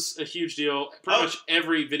 It was a huge deal. Pretty much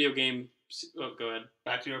every video game. Oh, go ahead.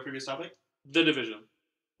 Back to your previous topic. The Division.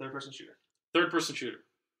 Third-person shooter. Third-person shooter.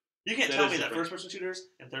 You can't tell me that first-person shooters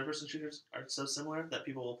and third-person shooters are so similar that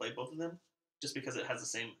people will play both of them just because it has the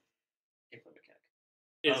same gameplay mechanic.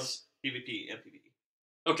 It's PvP and PvE.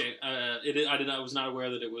 Okay, I was not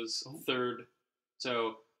aware that it was third.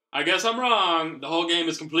 So I guess I'm wrong. The whole game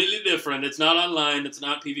is completely different. It's not online. It's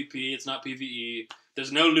not PvP. It's not PvE.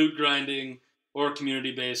 There's no loot grinding. or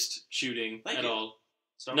community-based shooting Thank at you. all.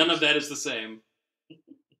 Star None Wars? of that is the same.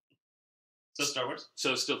 So Star Wars?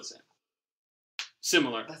 So still the same.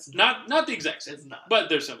 Similar. That's Not the exact same, It's not. but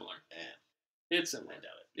they're similar. Yeah, It's similar. I doubt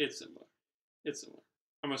it. It's similar. It's similar.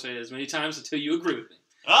 I'm going to say it as many times until you agree with me.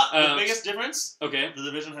 The biggest difference? Okay. The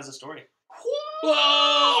Division has a story.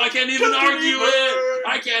 Whoa! I can't even argue it!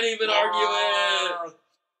 I can't even argue it!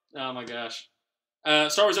 Oh my gosh.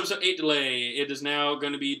 Star Wars Episode 8 delay. It is now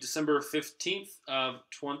going to be December 15th of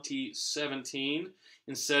 2017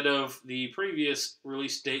 instead of the previous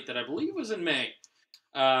release date that I believe was in May.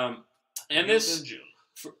 And It this... was in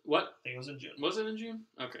June. What? I think it was in June. Was it in June?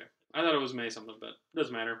 Okay. I thought it was May something, but it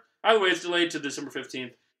doesn't matter. Either way, it's delayed to December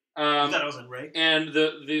 15th. I thought it was in Ray. And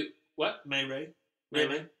the what? May Ray.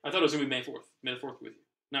 Really? I thought it was going to be May 4th. May the 4th with you.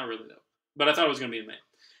 Not really, though. But I thought it was going to be in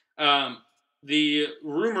May. The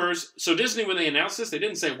rumors... So Disney, when they announced this, they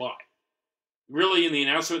didn't say why. Really, in the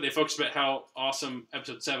announcement, they focused about how awesome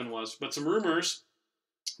Episode 7 was. But some rumors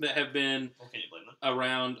that have been Well, can you blame them?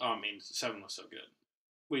 around... Oh, I mean, 7 was so good.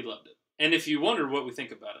 We loved it. And if you wonder what we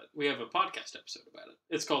think about it, we have a podcast episode about it.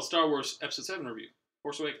 It's called Star Wars Episode 7 Review.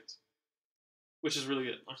 Force Awakens. Which is really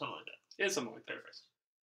good. Or something like that. It's something like that. Paraphrase.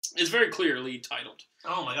 It's very clearly titled.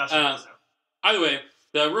 Oh my gosh. Either way,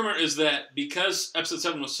 the rumor is that because Episode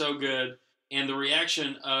 7 was so good, and the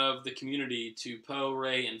reaction of the community to Poe,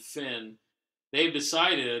 Rey, and Finn, they've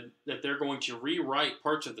decided that they're going to rewrite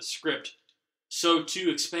parts of the script so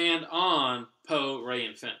to expand on Poe, Rey,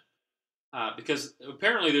 and Finn. Because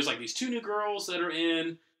apparently there's like these 2 new girls that are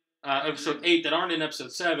in Episode 8 that aren't in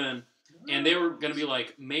Episode 7, and they were going to be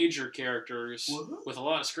like major characters with a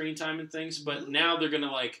lot of screen time and things, but now they're going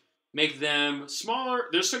to like make them smaller.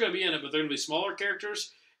 They're still going to be in it, but they're going to be smaller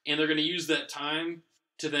characters, and they're going to use that time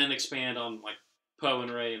to then expand on like Poe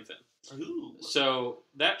and Rey and Finn. Ooh. So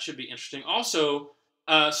that should be interesting. Also,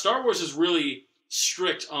 Star Wars is really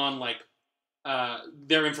strict on like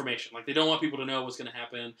their information. Like they don't want people to know what's going to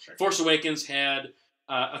happen. Sure. Force Awakens had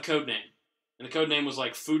a code name, and the code name was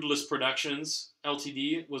like Foodless Productions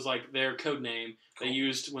Ltd. was like their code name they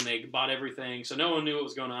used when they bought everything. So no one knew what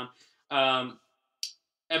was going on.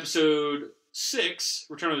 Episode 6,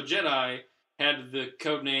 Return of the Jedi, had the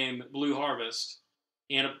code name Blue Harvest.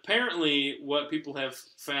 And apparently what people have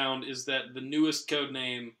found is that the newest code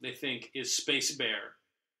name, they think, is Space Bear.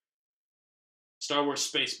 Star Wars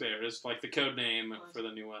Space Bear is like the code name for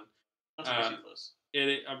the new one. That's way too close.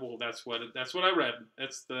 Well, that's what I read.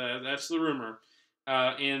 That's the rumor.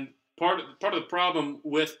 And part of the problem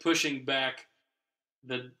with pushing back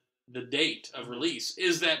the date of release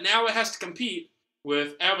is that now it has to compete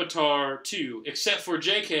with Avatar 2, except for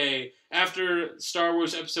JK, after Star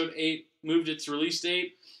Wars Episode 8 moved its release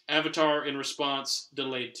date, Avatar, in response,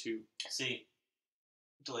 delayed 2. See,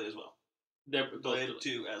 delayed as well. They're both Delayed delayed.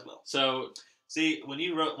 2 as well. So, See, when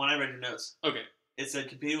I read your notes, okay. it said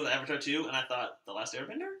competing with Avatar 2, and I thought, The Last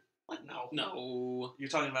Airbender? Like, no. No. You're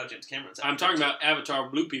talking about James Cameron's I'm Avatar talking 2. about Avatar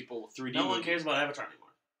Blue People 3D No one movie. cares about Avatar anymore.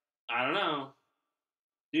 I don't know.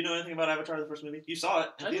 Do you know anything about Avatar, the first movie? You saw it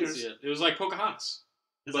in I didn't theaters. see it. It was like Pocahontas.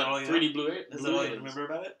 Is But that all you 3D know? Blue Is that all you remember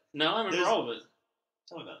about it? No, I remember There's- all of it.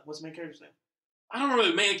 Tell me about it. What's the main character's name? I don't remember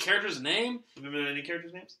the main character's name. Remember any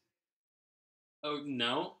characters' names? Oh,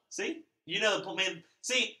 no. See? You know the main...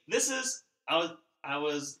 See, this is... I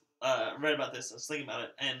was read about this. I was thinking about it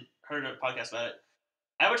and heard a podcast about it.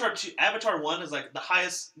 Avatar 1 is like the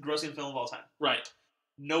highest grossing film of all time. Right.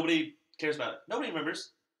 Nobody cares about it. Nobody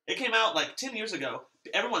remembers. It came out like 10 years ago.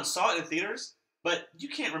 Everyone saw it in theaters, but you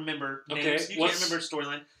can't remember names. Okay, You can't remember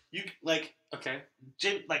storyline. You like Okay.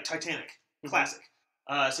 like Titanic, Mhm. classic.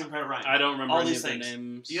 Saving Private Ryan. I don't remember All any these of the things.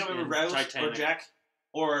 names. You don't remember in Rose Titanic. or Jack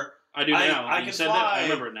or I do now. I You can said fly, that. I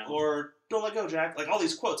remember it now. or Don't Let Go, Jack. Like all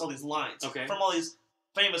these quotes, all these lines Okay. from all these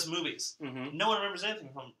famous movies. Mm-hmm. No one remembers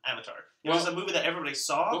anything from Avatar. It Well, was a movie that everybody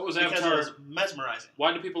saw what was because Avatar? it was mesmerizing.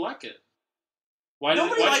 Why do people like it?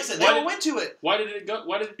 Nobody likes it. They all went to it Why did it go?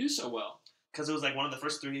 Why did it do so well? because it was like one of the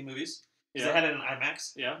first 3D movies. Because Yeah. they had it in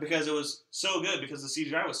IMAX. Yeah. Because it was so good. Because the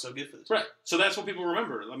CGI was so good for the time. Right. So that's what people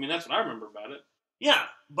remember. I mean, that's what I remember about it. Yeah,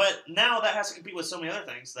 but now that has to compete with so many other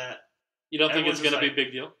things that You don't think it's Everyone's going to just be a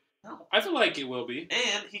big deal? no. I feel like it will be.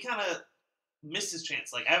 And he kind of missed his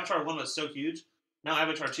chance. Like Avatar 1 was so huge. Now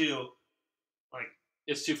Avatar 2,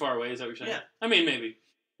 It's too far away. Is that what you're saying? Yeah. I mean, maybe.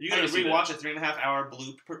 you're I gonna can see rewatch a 3.5 hour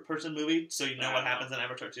blue person movie so you know I what don't know. happens in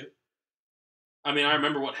Avatar 2. I mean, I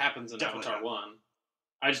remember what happens in Definitely Avatar not. 1.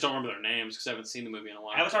 I just don't remember their names because I haven't seen the movie in a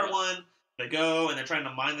while. Avatar 1, they go and they're trying to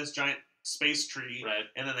mine this giant space tree, Right.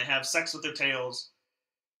 and then they have sex with their tails.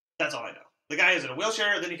 That's all I know. The guy is in a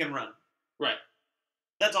wheelchair, then he can run. Right.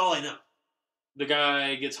 That's all I know. The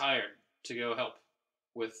guy gets hired to go help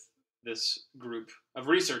with this group of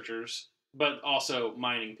researchers, but also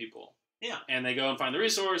mining people. Yeah. And they go and find the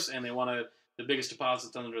resource, and they want the biggest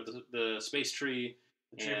deposits under the space tree.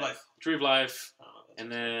 The Tree of Life. Tree of Life. I don't know.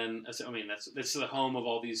 And then, I mean, that's the home of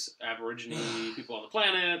all these Aborigine people on the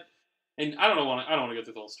planet. And I don't want to go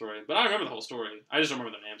through the whole story, but I remember the whole story. I just don't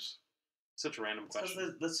remember their names. Such a random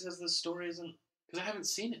question. That's because the story isn't... Because I haven't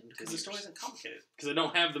seen it. Because the story isn't complicated. Because I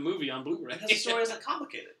don't have the movie on Blu-ray. Because the story isn't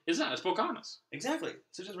complicated. It's not. It's Pocahontas. Exactly.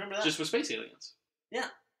 So just remember that. Just with space aliens. Yeah.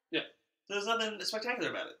 Yeah. So there's nothing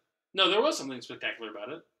spectacular about it. No, there was something spectacular about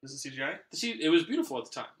it. This is CGI? It was beautiful at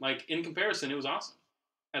the time. Like, in comparison, it was awesome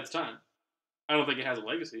at the time. I don't think it has a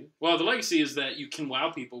legacy. Well, the legacy is that you can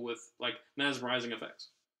wow people with, like, mesmerizing effects.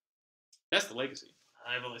 That's the legacy.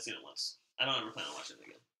 I've only seen it once. I don't ever plan on watching it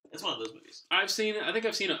again. It's one of those movies. I've seen it. I think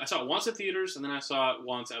I've seen it. I saw it once at theaters, and then I saw it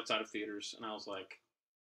once outside of theaters, and I was like,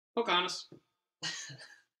 Pocahontas.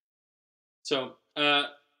 So,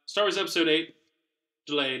 Star Wars Episode 8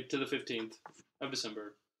 delayed to the 15th of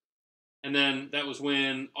December. And then that was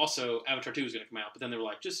when also Avatar 2 was going to come out. But then they were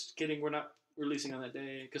like, just kidding, we're not releasing on that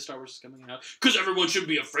day because Star Wars is coming out. Because everyone should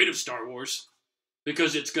be afraid of Star Wars.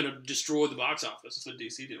 Because it's going to destroy the box office. That's what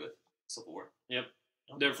DC did with Civil War. Yep.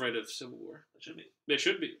 They're afraid of Civil War. It should be. They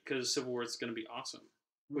should be, because Civil War is going to be awesome.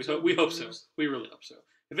 We hope so. We really hope so.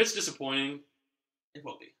 If it's disappointing... It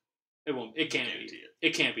won't be. It won't. It can't be.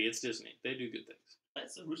 It can't be. It's Disney. They do good things.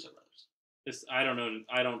 That's the Russo brothers. I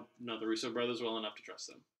don't know the Russo brothers well enough to trust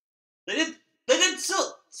them. They did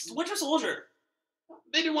Winter Soldier.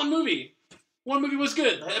 They did one movie. One movie was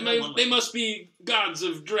good. They must be gods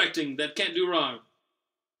of directing that can't do wrong.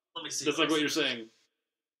 Let me see. That's like what you're saying.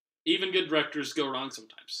 Even good directors go wrong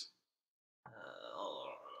sometimes.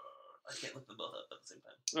 I can't look them both up at the same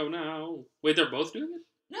time. Oh no! Wait, they're both doing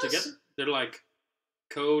it together. They're like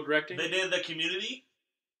co-directing. They did The Community,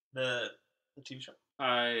 the TV show.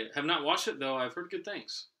 I have not watched it though. I've heard good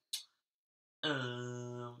things. There's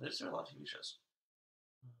a lot of TV shows.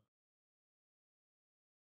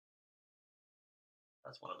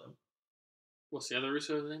 That's one of them. What's the other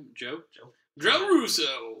Russo's name? Joe Joe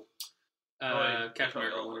Russo. Right. Captain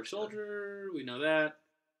America: Winter Soldier. We know that.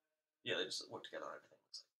 Yeah, they just work together on everything.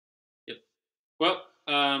 Yep. Well,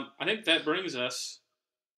 I think that brings us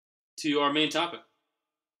to our main topic.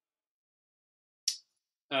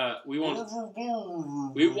 We want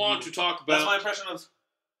to talk about... That's my impression of...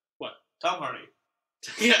 What? Tom Hardy.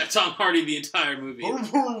 Yeah, Tom Hardy the entire movie.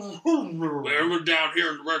 Where we're down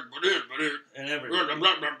here in the red... And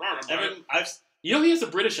everything. You know he has a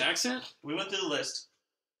British accent? We went through the list.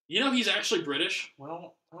 You know he's actually British?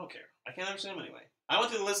 Well, I don't care. I can't understand him anyway. I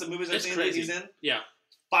went through the list of movies I've seen crazy. that he's in. Yeah.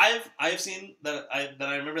 5 I have seen that I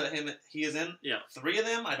remember that he is in. Yeah. 3 of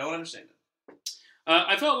them I don't understand it.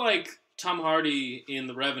 I felt like Tom Hardy in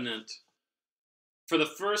The Revenant, for the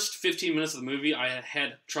first 15 minutes of the movie, I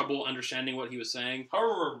had trouble understanding what he was saying.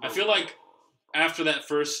 I feel like after that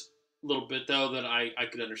first little bit, though, that I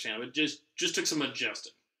could understand. It just took some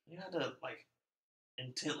adjusting. You had to,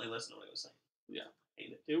 intently listen to what he was saying. Yeah.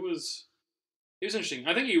 Hate it. It was interesting.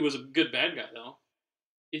 I think he was a good bad guy, though.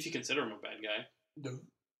 If you consider him a bad guy. No.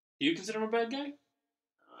 Do you consider him a bad guy?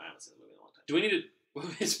 I haven't seen the movie in a long time. Do we need to...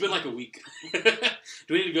 It's been like a week. Do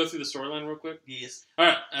we need to go through the storyline real quick? Yes.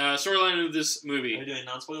 Alright, storyline of this movie. Are we doing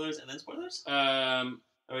non-spoilers and then spoilers? Are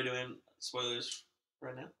we doing spoilers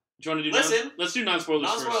right now? Do you want to do Listen! Let's do non-spoilers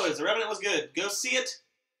first. Non-spoilers. The Revenant was good. Go see it.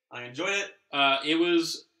 I enjoyed it. It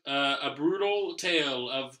was a brutal tale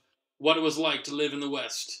of what it was like to live in the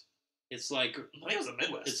West. It's like... I think it was the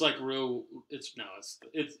Midwest. It's like real... I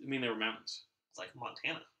mean, they were mountains. It's like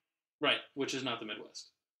Montana. Right, which is not the Midwest.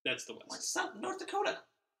 That's the West. Like South North Dakota.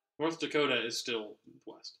 North Dakota is still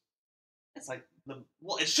West. It's like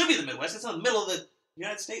it should be the Midwest. It's in the middle of the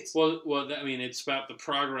United States. Well, it's about the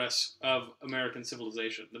progress of American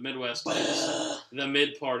civilization. The Midwest is the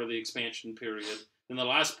mid part of the expansion period, and the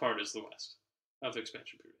last part is the West of the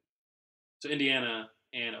expansion period. So Indiana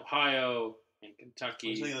and Ohio and Kentucky.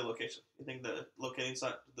 What do you think of the location? You think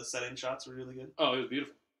the setting shots were really good? Oh, it was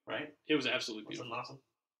beautiful. Right? It was absolutely beautiful. Wasn't awesome?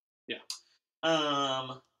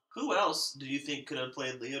 Yeah. Who else do you think could have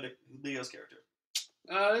played Leo's character?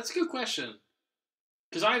 That's a good question.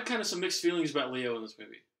 Because I have kind of some mixed feelings about Leo in this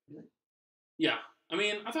movie. Really? Yeah. I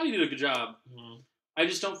mean, I thought he did a good job. Mm-hmm. I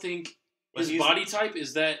just don't think his body type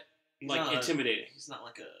is that, intimidating. He's not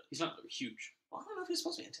He's not huge. Well, I don't know if he's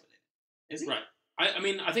supposed to be intimidating. Is he? Right. I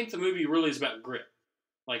mean, I think the movie really is about grit.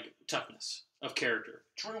 Like, toughness of character.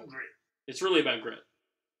 True grit. It's really about grit.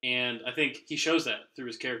 And I think he shows that through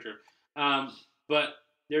his character. But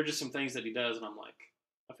there are just some things that he does, and I'm like,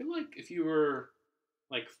 I feel like if you were,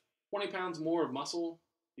 20 pounds more of muscle,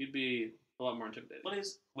 you'd be a lot more intimidating.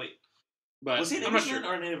 But Was he an I'm not Englishman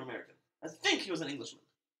sure. or a Native American? I think he was an Englishman.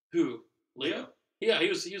 Who? Leo? Yeah, he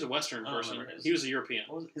was a Western I don't person. remember his. He was a European.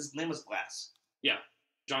 His name was Glass. Yeah,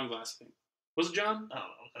 John Glass, I think. Was it John? I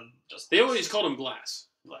don't know. Just They Glass. always called him Glass.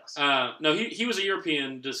 Glass. No, he was a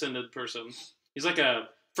European descended person. He's like a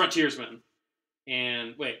frontiersman.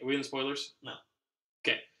 And wait, are we in the spoilers? No.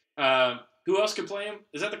 Okay. Who else could play him?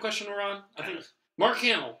 Is that the question we're on? I think Mark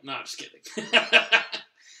Hamill. No, I'm just kidding.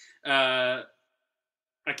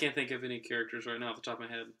 I can't think of any characters right now off the top of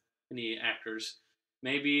my head. Any actors?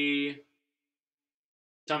 Maybe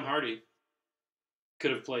Tom Hardy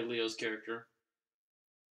could have played Leo's character.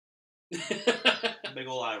 Big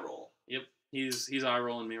ol' eye roll. Yep, he's eye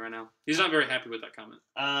rolling me right now. He's not very happy with that comment.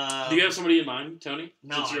 Do Do you have somebody in mind, Tony?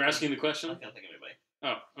 No, Since you're asking the question. I can't think of anybody.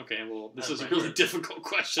 Oh, okay. Well, this is a Right really here. difficult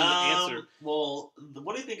question to answer. Well,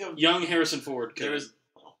 what do you think of Young Harrison Ford. There Could. is.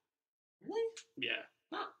 Oh, really? Yeah.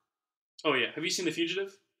 No. Oh yeah. Have you seen The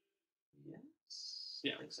Fugitive? Yes.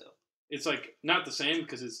 Yeah. I think so. It's like not the same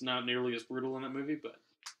because it's not nearly as brutal in that movie, but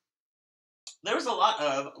There was a lot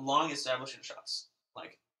of long establishing shots.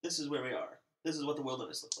 Like, this is where we are. This is what the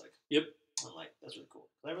wilderness looks like. Yep. I'm like, that's really cool.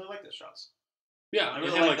 I really like those shots. yeah, I it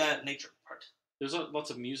really had, like that nature part. There's lots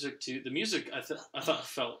of music too. The music I thought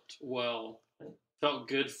felt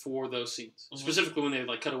good for those scenes, Mhm. specifically when they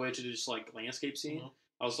like cut away to just like landscape scene. Mhm.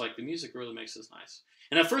 I was like, the music really makes this nice.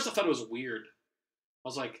 And at first I thought it was weird. I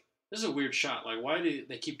was like, this is a weird shot. Like, why do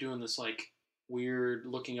they keep doing this like weird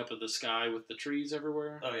looking up at the sky with the trees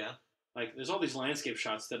everywhere? Oh, yeah. Like, there's all these landscape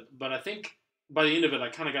shots but I think by the end of it, I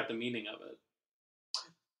kind of got the meaning of it.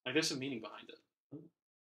 Like, there's some meaning behind it.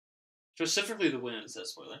 Specifically the wind. Is that a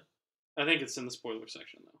spoiler? I think it's in the spoiler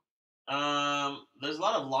section though. There's a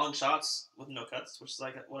lot of long shots with no cuts, which is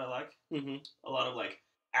like what I like. Mm-hmm. A lot of like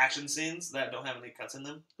action scenes that don't have any cuts in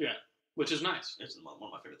them. Yeah, which is nice. It's one of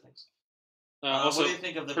my favorite things. Also, what do you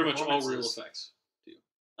think of the pretty much all real performances? effects.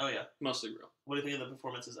 Oh yeah. Mostly real. What do you think of the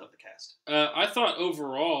performances of the cast? I thought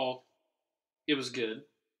overall it was good.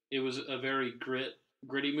 It was a very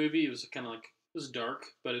gritty movie. It was kind of like, it was dark,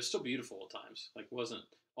 but it was still beautiful at times. Like, it wasn't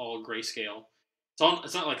all grayscale.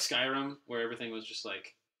 It's not like Skyrim where everything was just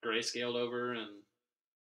like grayscaled over. And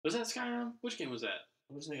was that Skyrim? Which game was that?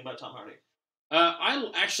 What do you think about Tom Hardy?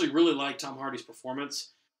 I actually really liked Tom Hardy's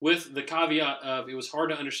performance, with the caveat of it was hard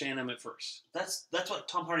to understand him at first. That's what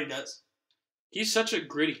Tom Hardy does. He's such a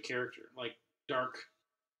gritty character, like dark.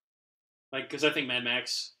 Like, because I think Mad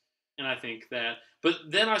Max, and I think that. But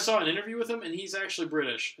then I saw an interview with him, and he's actually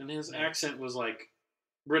British, and his accent was like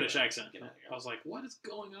British accent. I was like, what is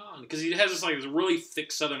going on? Because he has this like this really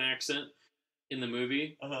thick Southern accent in the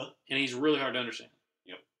movie, Uh-huh. and he's really hard to understand.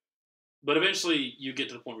 Yep. But eventually, you get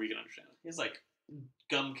to the point where you can understand him. He has like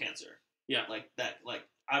gum cancer. Yeah. Like that. Like,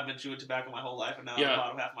 I've been chewing tobacco my whole life, and now Yeah. the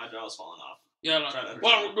bottom half of my jaw is falling off. Yeah, Try to like,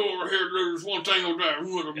 why don't we go over here? There's one thing over there.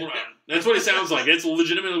 That's what he sounds like. It's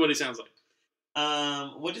legitimately what he sounds like.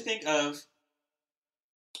 What do you think of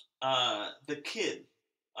the kid?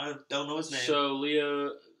 I don't know his name. So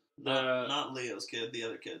Leo, not Leo's kid, the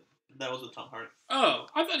other kid. That was with Tom Hardy. Oh,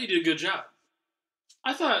 I thought he did a good job.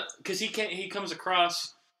 I thought, because he comes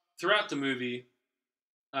across throughout the movie.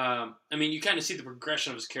 I mean, you kind of see the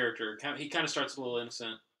progression of his character. He kind of starts a little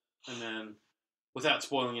innocent, and then, without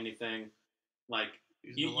spoiling anything, like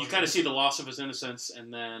you kind of see the loss of his innocence,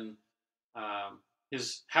 and then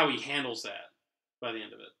how he handles that by the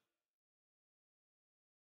end of it.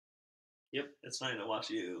 Yep, it's funny to watch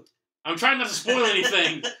you. I'm trying not to spoil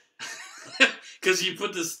anything because you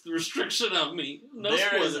put this restriction on me. No there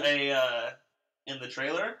spoilers. is a in the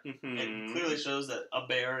trailer. Mm-hmm. It clearly shows that a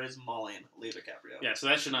bear is mauling Leo DiCaprio. Yeah, so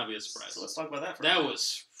that should not be a surprise. So let's talk about that for a That minute.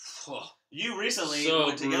 was You recently so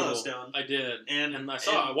went to brutal. Yellowstone. I did, And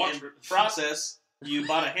I watched in it. process, you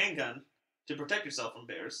bought a handgun to protect yourself from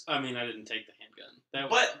bears. I mean, I didn't take the handgun.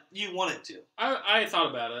 But you wanted to. I thought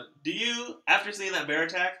about it. Do you, after seeing that bear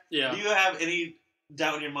attack, Yeah. do you have any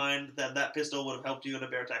doubt in your mind that that pistol would have helped you in a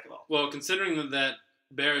bear attack at all? Well, considering that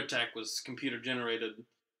bear attack was computer generated,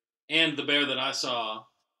 and the bear that I saw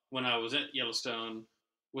when I was at Yellowstone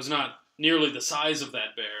was not nearly the size of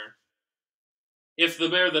that bear, if the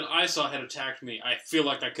bear that I saw had attacked me, I feel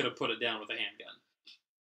like I could have put it down with a handgun.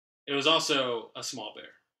 It was also a small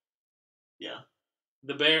bear. Yeah.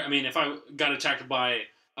 The bear, I mean, if I got attacked by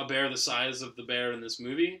a bear the size of the bear in this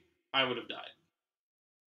movie, I would have died.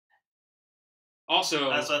 Also,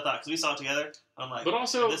 That's what I thought, because we saw it together. I'm like, but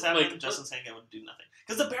also, if this happened, like, Justin's handgun would do nothing.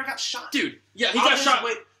 Because the bear got shot. dude, yeah, he got shot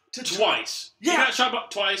to twice. Yeah. He got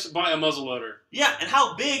shot twice by a muzzleloader. Yeah, and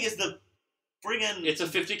how big is the friggin'... It's a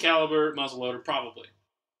 50 caliber muzzleloader, probably.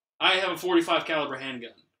 I have a 45 caliber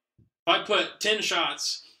handgun. If I put 10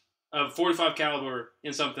 shots of 45 caliber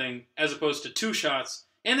in something as opposed to 2 shots,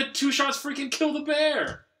 and the 2 shots freaking kill the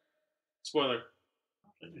bear. Spoiler.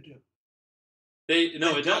 They do. It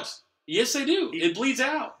don't. does. Yes, they do. It bleeds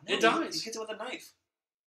out. No, it dies. He kills it with a knife.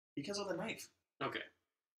 He kills it with a knife. Okay,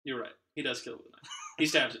 you're right. He does kill it with a knife. He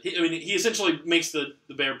stabs it. He essentially makes the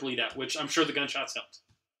bear bleed out, which I'm sure the gunshots helped.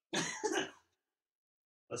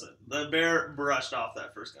 Listen, the bear brushed off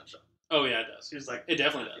that first gunshot. Oh yeah, it does. He was like, it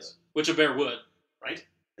definitely does. Which a bear would, right?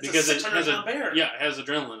 It's because a it has pound bear. Yeah, it has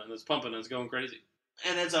adrenaline and it's pumping and it's going crazy.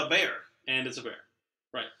 And it's a bear.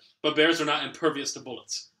 Right. But bears are not impervious to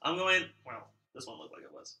bullets. I'm going. Well, this one looked like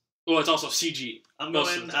it was. Well, it's also CG. I'm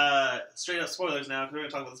going straight up spoilers now because we're going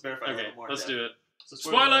to talk about this bear fight a little more. Let's do it. So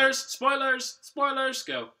Spoilers.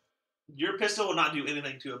 Go. Your pistol will not do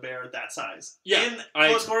anything to a bear that size. Yeah, in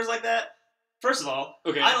close quarters like that. First of all,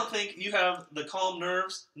 okay. I don't think you have the calm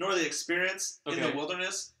nerves nor the experience in the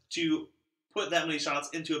wilderness to put that many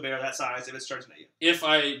shots into a bear that size if it's charging at you. If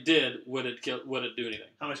I did, would it do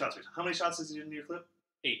anything? How many shots? How many shots is it in your clip?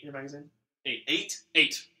 8. In your magazine? 8.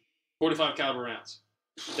 8. 45 caliber rounds.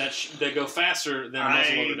 They go faster than a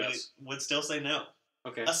muzzle loader does. I would still say no.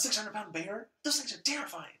 Okay. A 600-pound bear? Those things are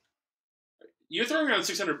terrifying. You're throwing around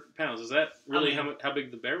 600 pounds. Is that really how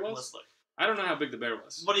big the bear was? Let's look. I don't know how big the bear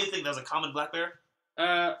was. What do you think? That was a common black bear?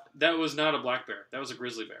 That was not a black bear. That was a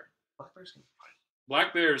grizzly bear. Black bears can be fine.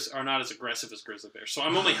 Black bears are not as aggressive as grizzly bears, so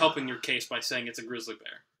I'm only helping your case by saying it's a grizzly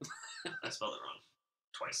bear. I spelled it wrong.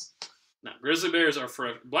 Twice. No, grizzly bears are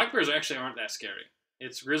for... Black bears actually aren't that scary.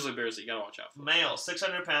 It's grizzly bears that you gotta watch out for. Male,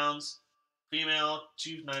 600 pounds. Female,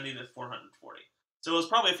 290 to 440. So it was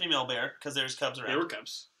probably a female bear, because there's cubs around. There were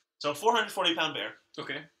cubs. So 440-pound bear.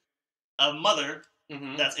 Okay. A mother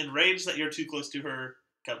that's enraged that you're too close to her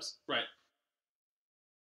cubs. Right.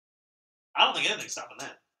 I don't think anything's stopping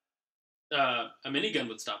that. A minigun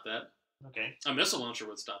would stop that. Okay. A missile launcher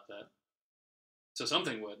would stop that. So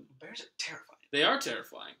something would. Bears are terrifying. They are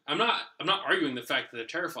terrifying. I'm not arguing the fact that they're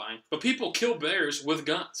terrifying, but people kill bears with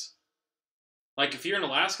guns. Like if you're in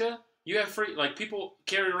Alaska, you have people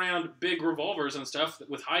carry around big revolvers and stuff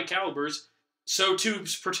with high calibers, so to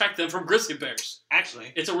protect them from grizzly bears.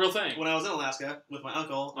 Actually, it's a real thing. When I was in Alaska with my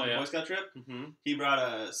uncle on a Boy Scout trip, he brought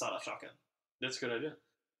a sawed-off shotgun. That's a good idea.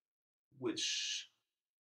 Which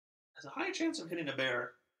has a higher chance of hitting a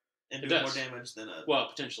bear and doing more damage than a... Well,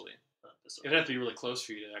 potentially. It would have to be really close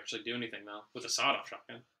for you to actually do anything, though, with a sawed-off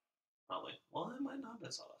shotgun. Probably. Well, it might not have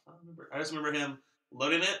been sawed-off. I don't remember. I just remember him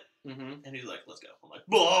loading it, and he's like, let's go. I'm like,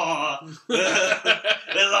 "Blah!"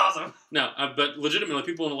 That's awesome. No, but legitimately,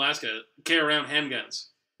 people in Alaska carry around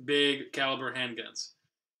handguns. Big caliber handguns.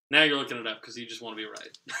 Now you're looking it up because you just want to be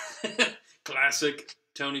right. Classic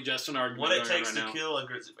Tony Justin argument. What it takes to kill a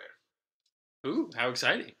grizzly bear. Ooh, how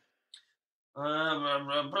exciting.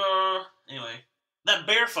 Anyway, that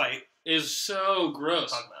bear fight is so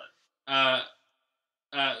gross. Talk about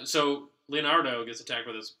it. So Leonardo gets attacked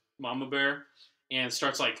with his mama bear and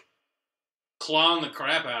starts clawing the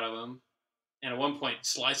crap out of him, and at one point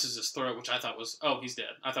slices his throat, which I thought was he's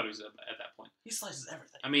dead. I thought he was dead at that point. He slices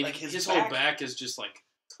everything. I mean, his whole back is just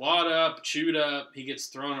clawed up, chewed up. He gets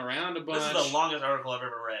thrown around a bunch. This is the longest article I've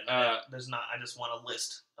ever read. There's not. I just want a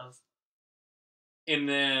list of. And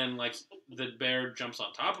then, the bear jumps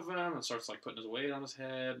on top of him and starts, putting his weight on his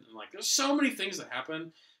head. And, there's so many things that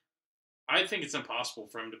happen. I think it's impossible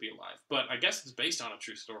for him to be alive. But I guess it's based on a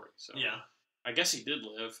true story. So yeah. I guess he did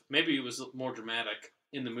live. Maybe it was more dramatic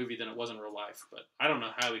in the movie than it was in real life. But I don't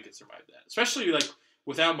know how he could survive that. Especially,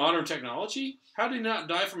 without modern technology. How did he not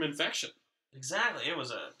die from infection? Exactly. It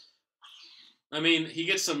was I mean, he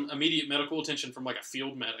gets some immediate medical attention from, a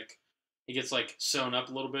field medic. He gets, sewn up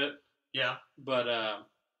a little bit. Yeah. But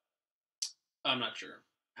I'm not sure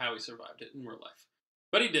how he survived it in real life.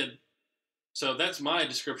 But he did. So that's my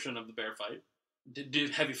description of the bear fight.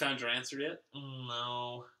 Have you found your answer yet?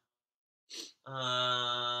 No. No.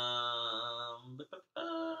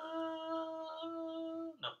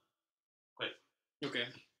 Wait. Okay.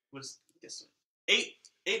 Guess 8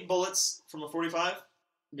 bullets from a 45?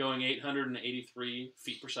 Going 883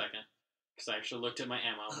 feet per second. Because I actually looked at my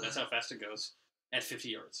ammo. That's how fast it goes. At 50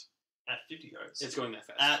 yards. At 50 yards. It's going that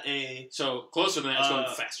fast. So closer than that, it's going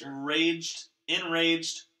faster.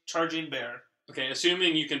 Enraged, charging bear. Okay,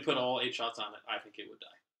 assuming you can put all 8 shots on it, I think it would die.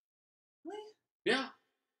 Really? Yeah.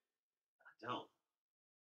 I don't.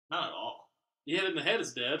 Not at all. You hit it in the head,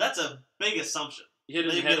 it's dead. That's a big assumption. You hit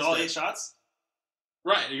it in the head, all 8 shots?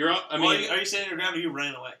 Right. Are you standing your ground or are you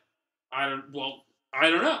running away? I don't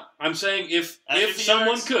know. I'm saying if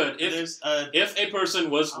someone could, if a person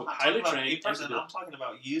was highly trained. I'm talking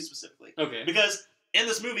about you specifically. Okay. Because in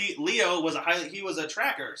this movie, Leo was he was a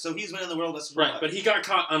tracker, so he's been in the world that's right, but he got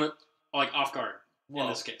caught on off guard in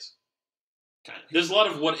this case. Kind of. There's a lot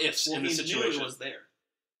of what ifs in this situation. He knew it was there.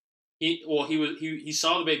 He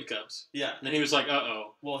saw the baby cubs. Yeah. And then he was like,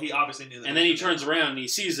 uh-oh. Well, he obviously knew that. And then he turns around and he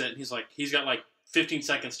sees it, and he's got like 15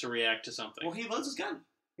 seconds to react to something. Well, he loads his gun.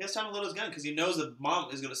 He has time to load his gun because he knows that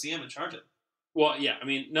mom is going to see him and charge him. Well, yeah, I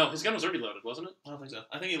mean, no, his gun was already loaded, wasn't it? I don't think so.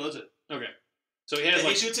 I think he loads it. Okay. So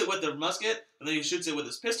he shoots it with the musket, and then he shoots it with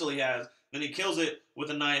his pistol he has, then he kills it with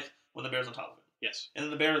a knife when the bear's on top of him. Yes. And then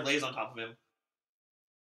the bear lays on top of him.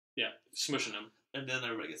 Yeah, smushing him. And then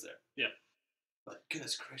everybody gets there. Yeah. But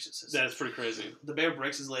goodness gracious. That's pretty crazy. The bear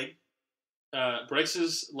breaks his leg. Breaks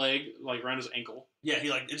his leg, like, around his ankle. Yeah,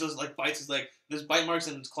 it just, like, bites his leg. There's bite marks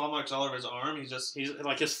and claw marks all over his arm. He's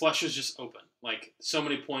like, his flesh is just open. Like, so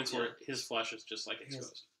many points where his flesh is just, like,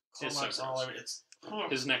 exposed. Claw marks all over.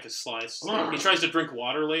 His neck is sliced. He tries to drink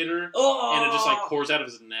water later, and it just, like, pours out of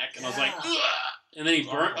his neck. And I was like, ugh! And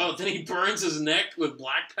then he burns his neck with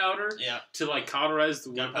black powder to, like, cauterize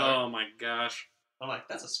the wound. Oh, my gosh. I'm like,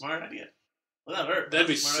 that's a smart idea. Well, that hurt. That'd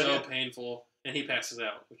be so painful. And he passes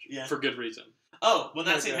out, for good reason. Oh, when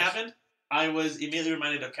that scene happened, I was immediately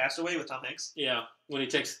reminded of Castaway with Tom Hanks. Yeah, when he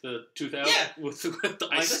takes the tooth out with the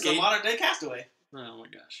ice skate. This is a modern day Castaway. Oh my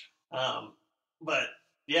gosh. But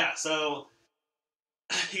yeah, so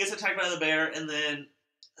he gets attacked by the bear, and then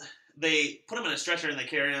they put him in a stretcher and they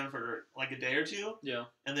carry him for like a day or two. Yeah.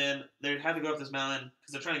 And then they have to go up this mountain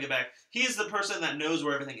because they're trying to get back. He's the person that knows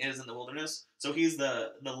where everything is in the wilderness, so he's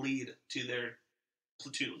the lead to their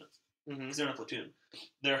platoon. Because they're in a platoon.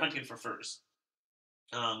 They're hunting for furs.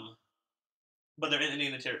 But they're in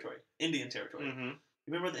Indian territory. Mm-hmm. You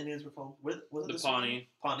remember what the Indians were called? Was it the Pawnee.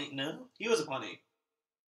 Pawnee? No, he was a Pawnee.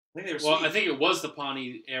 I think they were. Well, I think it was the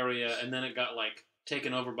Pawnee area, and then it got like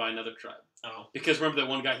taken over by another tribe. Oh, because remember that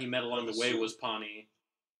one guy he met along the way was Pawnee,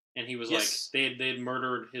 and he was like they'd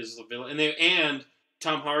murdered his village, and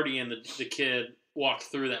Tom Hardy and the kid walked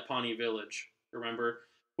through that Pawnee village. Remember?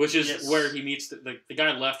 Which is where he meets the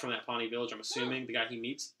guy left from that Pawnee village. I'm assuming the guy he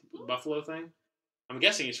meets, the buffalo thing. I'm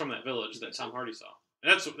guessing he's from that village that Tom Hardy saw.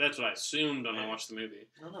 And that's what I assumed when I watched the movie.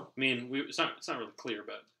 I don't know. I mean, it's not really clear,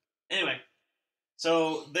 but anyway.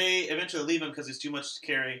 So they eventually leave him because he's too much to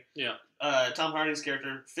carry. Yeah. Tom Hardy's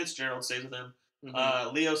character Fitzgerald stays with him.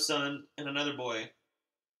 Mm-hmm. Leo's son and another boy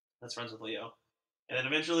that's friends with Leo. And then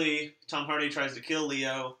eventually Tom Hardy tries to kill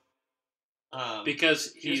Leo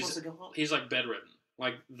because he's like bedridden.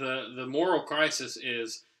 Like, the moral crisis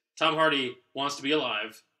is Tom Hardy wants to be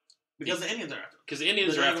alive. Because the Indians are after him. Because the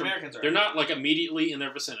Indians are after him. They're not, like, immediately in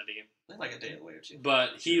their vicinity. They're like a day away or two.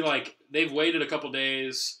 But they've waited a couple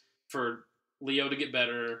days for Leo to get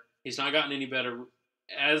better. He's not gotten any better.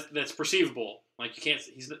 That's perceivable. Like, he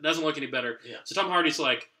doesn't look any better. Yeah. So Tom Hardy's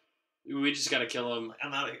like, we just got to kill him.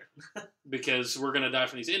 I'm out of here. because we're going to die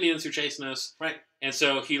from these Indians who are chasing us. Right. And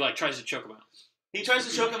so he, like, tries to choke him out. He tries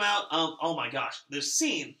to choke him out. Oh my gosh. This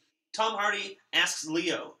scene. Tom Hardy asks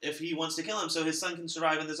Leo if he wants to kill him so his son can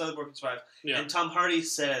survive and this other boy can survive. Yeah. And Tom Hardy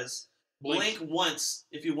says, blink once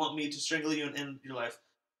if you want me to strangle you and end your life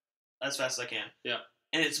as fast as I can. Yeah.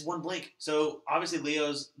 And it's one blink. So obviously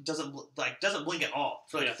Leo's doesn't blink at all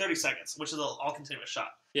for 30 seconds, which is an all continuous shot.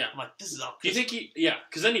 Yeah. I'm like, this is all. Do you think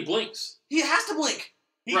because then he blinks. He has to blink.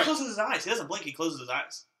 He closes his eyes. He doesn't blink, he closes his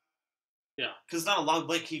eyes. Yeah. Because it's not a long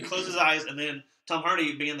blink. He closes his eyes and then Tom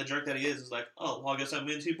Hardy, being the jerk that he is like, oh, well, I guess I'm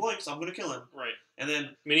in 2 blinks, I'm going to kill him. Right. And then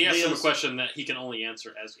he asks him a question that he can only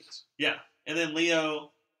answer as he is. Yeah. And then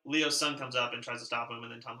Leo's son comes up and tries to stop him,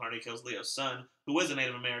 and then Tom Hardy kills Leo's son, who is a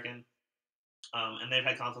Native American, and they've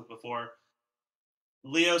had conflict before.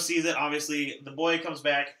 Leo sees it, obviously. The boy comes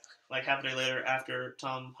back, like, half a day later, after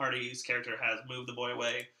Tom Hardy's character has moved the boy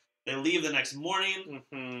away. They leave the next morning.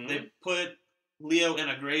 Mm-hmm. They put Leo in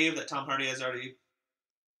a grave that Tom Hardy has already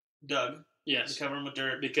dug. Yes. To cover him with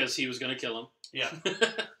dirt. Because he was going to kill him. Yeah.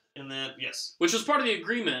 And then, yes. Which was part of the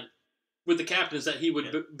agreement with the captain, is that he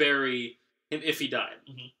would bury him if he died.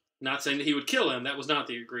 Mm-hmm. Not saying that he would kill him. That was not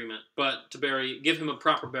the agreement. But to give him a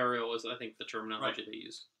proper burial is, I think, the terminology they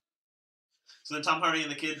used. So then Tom Hardy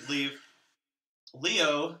and the kid leave.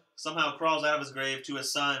 Leo somehow crawls out of his grave to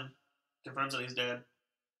his son, confirms that he's dead,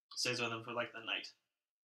 stays with him for, like, the night.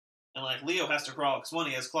 And, like, Leo has to crawl, because, one,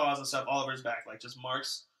 he has claws and stuff all over his back, like, just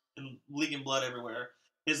marks and leaking blood everywhere.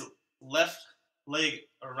 His left leg,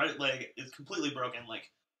 or right leg, is completely broken.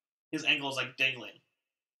 Like, his ankle is, like, dangling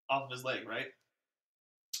off of his leg, right?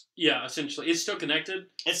 Yeah, essentially. It's still connected.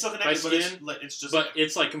 It's still connected, but it's just... But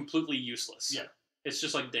it's, like, completely useless. Yeah. It's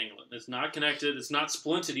just, like, dangling. It's not connected. It's not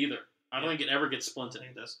splinted either. I don't think it ever gets splinted. I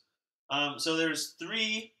think it does. So there's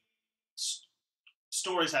 3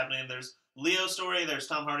 stories happening. There's Leo's story, there's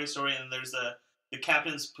Tom Hardy's story, and there's the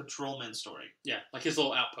captain's patrolman story. Yeah, like his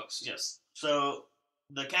little outpost. Yes. So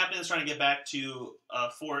the captain is trying to get back to a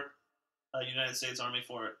fort, a United States Army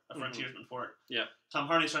fort, a frontiersman fort. Yeah. Tom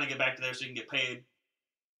Hardy's trying to get back to there so he can get paid,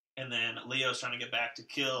 and then Leo's trying to get back to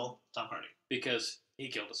kill Tom Hardy because he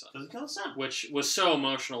killed his son. Because he killed his son. Which was so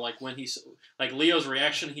emotional. Like when like Leo's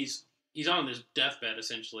reaction, he's on his deathbed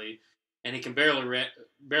essentially, and he can barely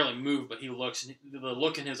move, but he looks. And the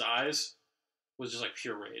look in his eyes was just like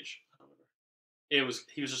pure rage. He was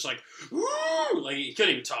just like, woo! Like he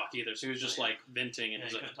couldn't even talk either. So he was just like venting, and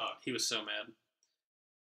he was so mad.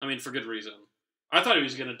 I mean, for good reason. I thought he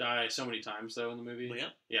was gonna die so many times though in the movie. Leo?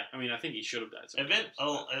 Yeah, I mean, I think he should have died. So many times.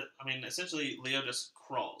 I mean, essentially, Leo just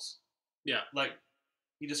crawls. Yeah, like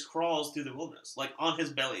he just crawls through the wilderness, like on his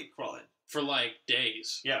belly, crawling for like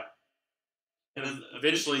days. Yeah, and then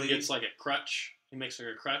eventually gets like a crutch. He makes like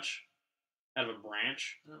a crutch out of a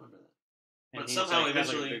branch. I don't remember that. And but somehow like,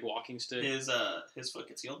 eventually, has like a big walking stick. His foot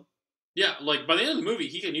gets healed. Yeah, like by the end of the movie,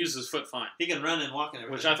 he can use his foot fine. He can run and walk and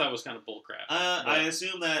everything. Which I thought was kind of bullcrap. I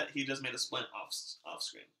assume that he just made a splint off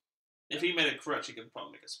screen. If he made a crutch, he could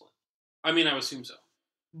probably make a splint. I mean, I would assume so.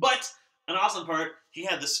 But an awesome part, he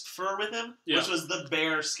had this fur with him, which was the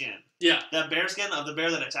bear skin. Yeah, that bear skin of the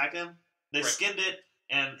bear that attacked him. They skinned it,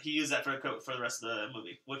 and he used that for a coat for the rest of the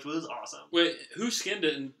movie, which was awesome. Wait, who skinned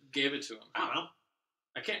it and gave it to him? I don't know.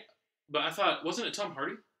 I can't. But I thought, wasn't it Tom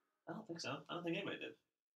Hardy? I don't think so. I don't think anybody did.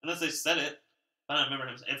 Unless they said it. I don't remember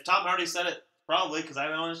him. If Tom Hardy said it, probably, because I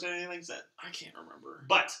don't understand anything he said. I can't remember.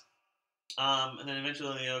 But, and then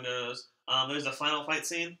eventually Leo goes, there's a final fight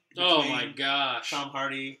scene. Oh my gosh. Tom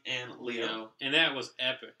Hardy and Leo. And that was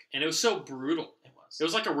epic. And it was so brutal. It was. It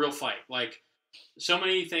was like a real fight. Like, so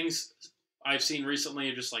many things I've seen recently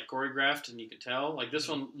are just like choreographed, and you could tell. Like, this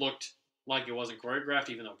one looked like it wasn't choreographed,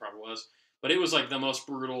 even though it probably was. But it was like the most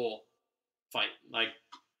brutal fight. Like,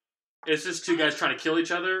 it's just two guys trying to kill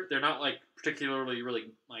each other. They're not like particularly really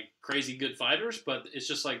like crazy good fighters, but it's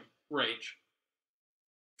just like rage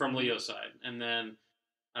from Leo's side. And then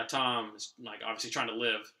Tom is like obviously trying to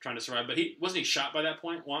live, trying to survive. But he wasn't shot by that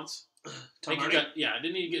point once. Tom Hardy?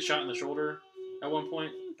 Didn't he get shot in the shoulder at one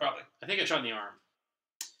point? Probably. I think he got shot in the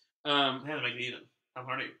arm. Had to make it even. Tom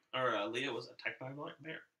Hardy or Leo was attacked by a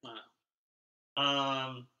bear.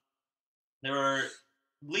 I know.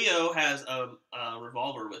 Leo has a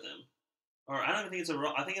revolver with him, or I don't even think it's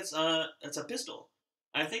I think it's a pistol.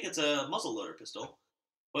 I think it's a muzzle loader pistol.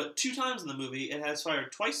 But 2 times in the movie, it has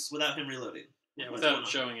fired twice without him reloading. Yeah, without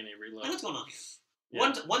showing any reload. What's going on here?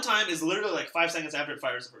 Yeah. One time is literally like 5 seconds after it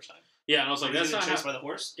fires the first time. Yeah, and I was like, that's not chased by the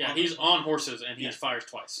horse. Yeah, he's on horses and he fires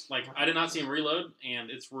twice. Like, I did not see him reload,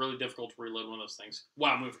 and it's really difficult to reload one of those things.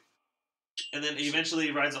 Wow, movie. And then he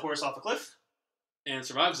eventually rides a horse off a cliff and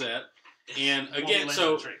survives that. And again,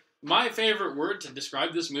 so my favorite word to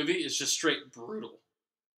describe this movie is just straight brutal.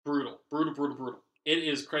 Brutal. It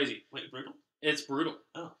is crazy. Wait, brutal? It's brutal.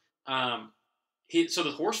 Oh. So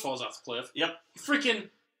the horse falls off the cliff. Yep. Freaking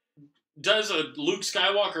does a Luke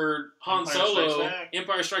Skywalker Han Solo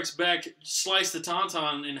Empire Strikes Back slice the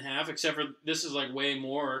tauntaun in half, except for this is like way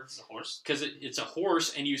more. It's a horse. Because it's a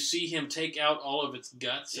horse, and you see him take out all of its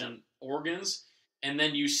guts and organs, and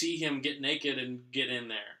then you see him get naked and get in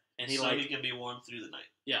there. And he he can be warm through the night.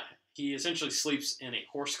 Yeah, he essentially sleeps in a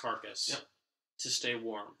horse carcass to stay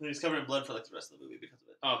warm. And he's covered in blood for like the rest of the movie because of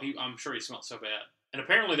it. Oh, I'm sure he smelled so bad. And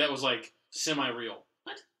apparently that was like semi-real.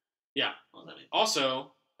 What? Yeah. What does that mean?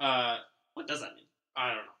 Also, what does that mean?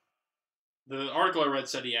 I don't know. The article I read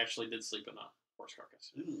said he actually did sleep in a horse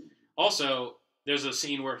carcass. Ooh. Also, there's a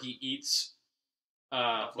scene where he eats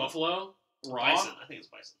buffalo raw. Bison. I think it's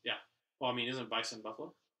bison. Yeah. Well, I mean, isn't bison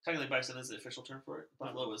buffalo? Technically, bison is the official term for it.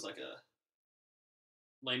 Buffalo is like a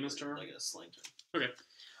layman's term, like a slang term.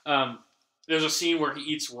 Okay. There's a scene where he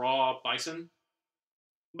eats raw bison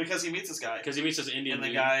because he meets this guy. Because he meets this Indian and the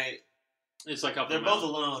dude. Guy, it's like they're both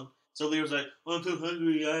alone. So Leo's like, oh, I'm so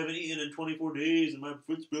hungry. I haven't eaten in 24 days, and my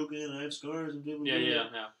foot's broken, and I have scars. And blah, blah, blah.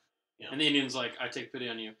 Yeah. And the Indian's like, I take pity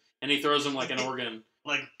on you, and he throws him like an organ,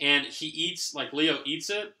 and he eats Leo eats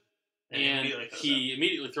it, and he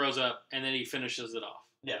immediately throws up, and then he finishes it off.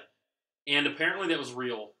 Yeah. And apparently that was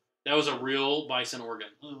real. That was a real bison organ.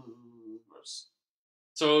 Gross.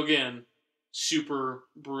 So again, super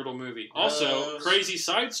brutal movie. Also, crazy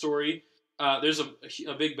side story. There's a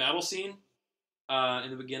big battle scene in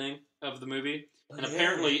the beginning of the movie, and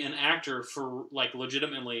apparently an actor for like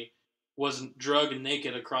legitimately was drugged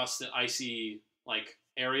naked across the icy like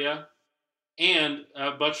area, and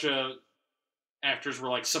a bunch of actors were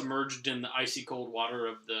like submerged in the icy cold water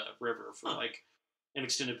of the river for like an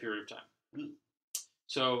extended period of time.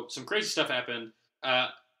 So some crazy stuff happened.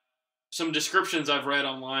 some descriptions I've read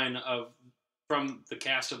online from the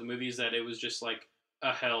cast of the movies that it was just like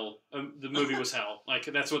a hell. The movie was hell. Like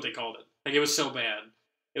that's what they called it. Like it was so bad.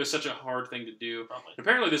 It was such a hard thing to do. Probably.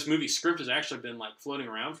 Apparently, this movie script has actually been like floating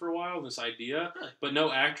around for a while. This idea, Really? but no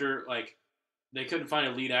actor like they couldn't find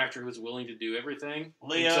a lead actor who was willing to do everything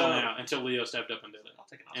Leo. until Leo stepped up and did it. I'll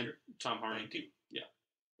take an Oscar. And Tom Hardy. Thank you. Yeah,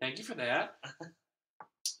 thank you for that.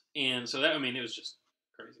 And so that it was just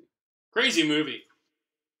crazy movie.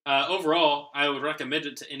 Overall, I would recommend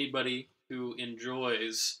it to anybody who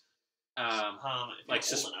enjoys.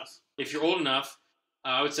 If you're old enough,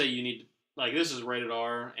 I would say you need this is rated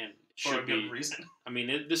R and for a good reason. I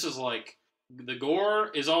mean, this is like the gore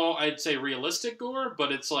is all I'd say realistic gore,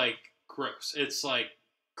 but it's like gross. It's like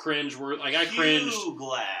cringe. I cringed. Hugh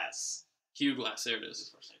Glass. There it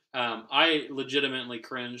is. I legitimately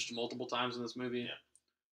cringed multiple times in this movie.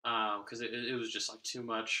 Yeah. Because it was just like too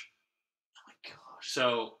much. Oh my gosh.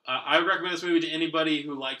 So I would recommend this movie to anybody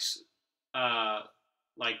who likes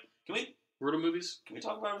brutal movies. Can we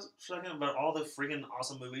talk about all the freaking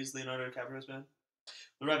awesome movies Leonardo DiCaprio has been in?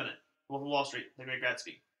 The Revenant, Wolf of Wall Street, The Great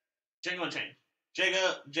Gatsby, Django Unchained,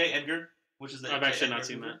 J. Edgar, which is the I've actually not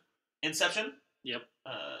seen that. Inception. Yep.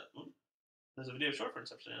 There's a video short for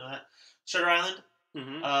Inception. You know that. Shutter Island.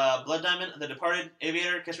 Mm-hmm. Blood Diamond, The Departed,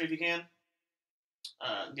 Aviator, Catch Me If You Can,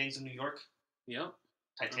 Gangs of New York. Yep.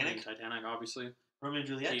 Titanic, obviously. Romeo and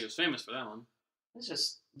Juliet. He was famous for that one. It's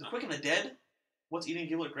just The Quick and the Dead. What's Eating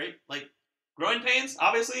Gilbert Grape? Like Growing Pains,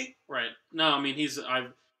 obviously. Right. No, I mean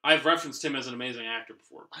I've referenced him as an amazing actor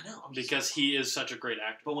before. I know because he is such a great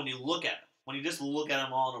actor. But when you look at him, when you just look at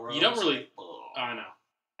him all in a row, you don't really. Like, I know.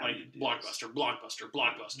 Like blockbuster.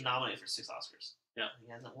 Nominated for 6 Oscars. Yeah.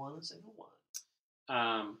 He hasn't won a single one.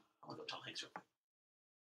 I want to go Tom Hanks real quick.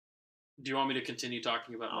 Do you want me to continue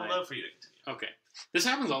talking about I'd love for you to continue. Okay. This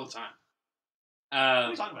happens all the time. What are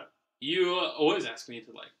you talking about? You always ask me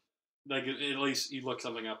to at least you look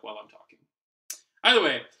something up while I'm talking. Either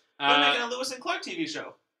way. We're making a Lewis and Clark TV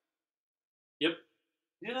show. Yep.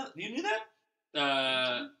 You knew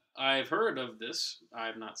that? I've heard of this. I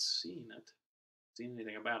have not seen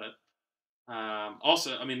anything about it.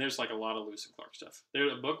 Also, I mean, there's a lot of Lewis and Clark stuff.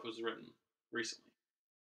 A book was written recently.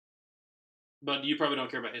 But you probably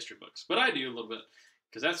don't care about history books. But I do a little bit,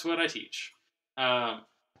 because that's what I teach.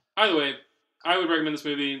 Either way, I would recommend this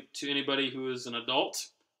movie to anybody who is an adult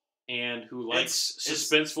and who likes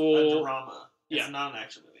suspenseful... It's a drama. It's not an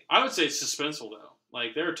action movie. I would say it's suspenseful, though.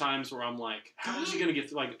 There are times where I'm like, how is he going to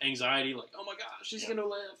get, anxiety? Oh my gosh, he's going to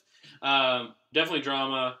live. Definitely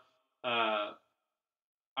drama. I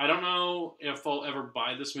don't know if I'll ever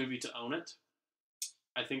buy this movie to own it.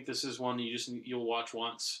 I think this is one you'll watch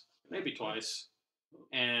once, maybe twice,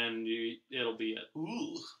 and it'll be it.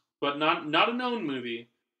 Ooh. But not a known movie,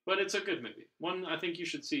 but it's a good movie. One I think you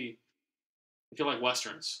should see if you like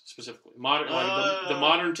westerns specifically. The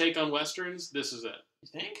modern take on westerns. This is it. You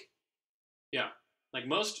think? Yeah,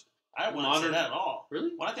 most. I wouldn't say that at all.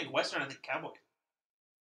 Really? When I think western, I think cowboy.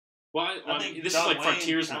 Well, I think this is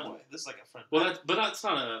frontiersman. This is a front. Well, that's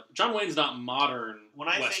not a. John Wayne's not modern. When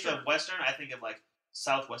I think of western, I think of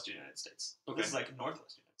southwestern United States. Okay. This is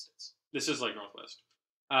northwestern United States. This is northwest.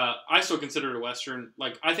 I still consider it a western.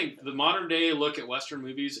 I think the modern day look at western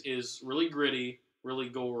movies is really gritty, really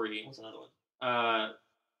gory. What's another one?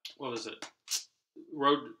 What was it?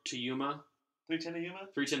 Road to Yuma. 310 to Yuma.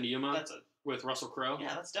 310 to Yuma. That's with Russell Crowe.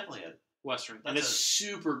 Yeah, that's definitely a western, and it's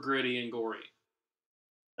super gritty and gory.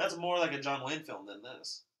 That's more like a John Wayne film than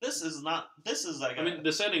this. This is not. This is I mean,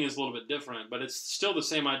 the setting is a little bit different, but it's still the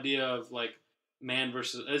same idea of man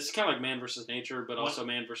versus. It's kind of like man versus nature, but also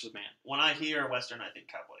man versus man. When I hear western, I think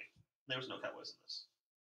cowboy. There was no cowboys in this.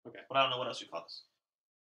 Okay, but I don't know what else you call this.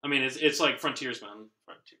 I mean, it's like frontiersman.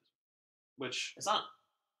 Which it's not.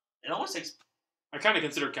 It almost takes. I kind of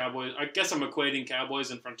consider cowboys. I guess I'm equating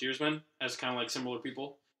cowboys and frontiersmen as kind of similar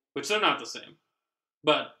people, which they're not the same,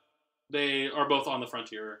 but they are both on the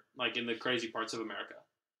frontier, in the crazy parts of America,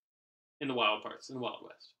 in the wild parts, in the Wild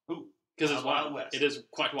West. Ooh, because it's wild. West. It is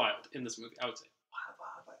quite wild in this movie, I would say.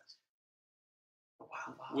 Wild West.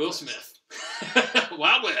 Wild Will West. Smith.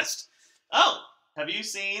 Wild West. Oh, have you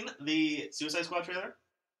seen the Suicide Squad trailer?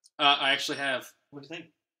 I actually have. What do you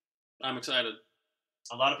think? I'm excited.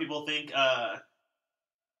 A lot of people think,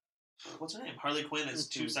 what's her name? Harley Quinn is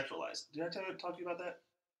too sexualized. Did I talk to you about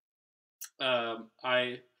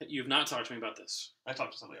that? You've not talked to me about this. I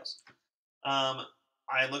talked to somebody else.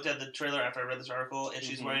 I looked at the trailer after I read this article, and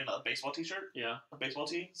she's wearing a baseball t-shirt. Yeah. A baseball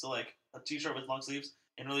tee. So, a t-shirt with long sleeves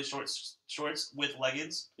and really short shorts with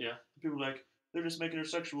leggings. Yeah. People are they're just making her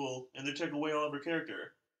sexual, and they take away all of her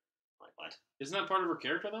character. I'm like, what? Isn't that part of her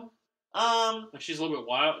character, though? Like she's a little bit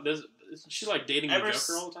wild. Isn't she like dating the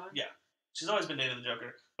Joker all the time? Yeah, she's always been dating the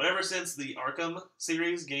Joker. But ever since the Arkham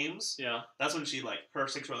series games, Yeah. that's when she like her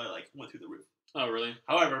sexuality like went through the roof. Oh, really?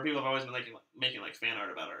 However, people have always been making like fan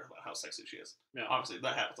art about her, about how sexy she is. Yeah. Obviously,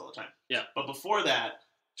 that happens all the time. Yeah. But before that,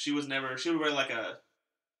 she would wear like a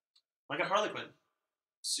Harley Quinn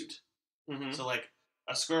suit. Mm-hmm. So like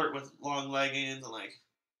a skirt with long leggings and like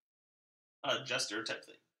a jester type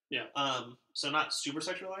thing. Yeah. So not super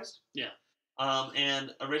sexualized. Yeah.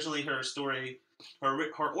 And originally her story, her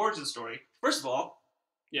origin story, first of all,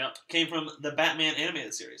 yeah, came from the Batman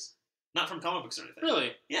animated series, not from comic books or anything.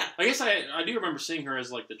 Really? Yeah. I guess I do remember seeing her as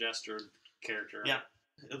like the jester character. Yeah.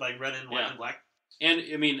 Like red and white and black. And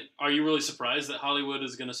I mean, are you really surprised that Hollywood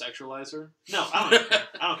is going to sexualize her? No, I don't care.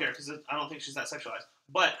 I don't care because I don't think she's that sexualized.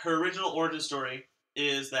 But her original origin story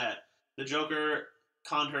is that the Joker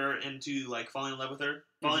conned her into like falling in love with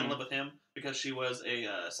him because she was a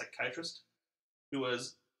psychiatrist who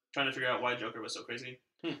was trying to figure out why Joker was so crazy.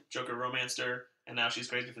 Joker romanced her, and now she's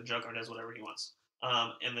crazy for the Joker and does whatever he wants.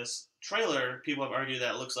 In this trailer, people have argued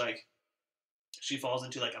that it looks like she falls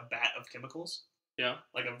into like a vat of chemicals. Yeah.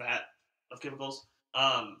 Like a vat of chemicals.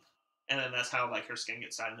 And then that's how like her skin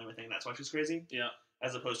gets dyed and everything. That's why she's crazy. Yeah.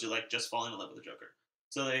 As opposed to like just falling in love with the Joker.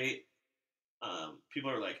 So they,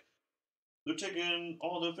 people are like, they're taking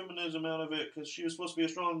all the feminism out of it because she was supposed to be a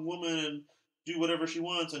strong woman and do whatever she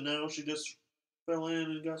wants, and now she just fell in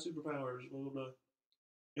and got superpowers, blah, blah, blah.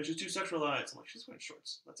 And she's too sexualized. I'm like, she's wearing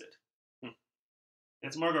shorts. That's it. And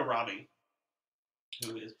it's Margot Robbie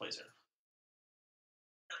who plays her.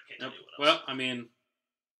 Yep. Well, I mean,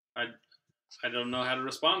 I don't know how to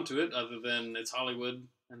respond to it other than it's Hollywood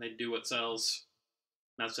and they do what sells.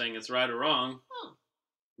 Not saying it's right or wrong,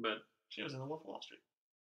 but she was in The Wolf of Wall Street.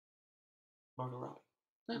 Margot Robbie.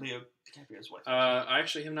 Leo DiCaprio's wife. I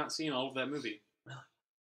actually have not seen all of that movie. Really?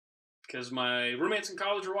 Because my roommates in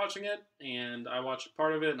college were watching it, and I watched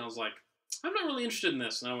part of it, and I was like, I'm not really interested in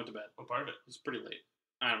this, and I went to bed. What part of it? It was pretty late.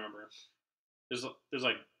 I don't remember. There's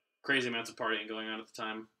like crazy amounts of partying going on at the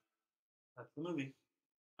time. That's the movie.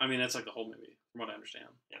 I mean, that's like the whole movie, from what I understand.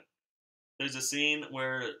 Yeah. There's a scene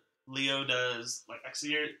where Leo does like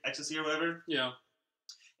ecstasy or whatever. Yeah.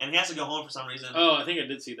 And he has to go home for some reason. Oh, I think I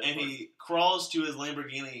did see that. And he crawls to his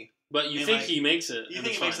Lamborghini. But you think he makes it. You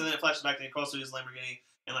think he makes it, and then it flashes back, and he crawls to his Lamborghini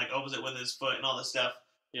and like opens it with his foot and all this stuff.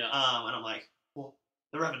 Yeah. And I'm like, well,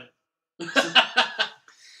 the Revenant.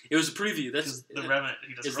 It was a preview. That's the Revenant.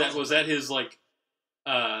 Was that his like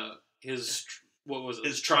his what was it?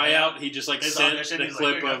 His tryout. He just like sent the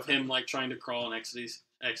clip of him like trying to crawl in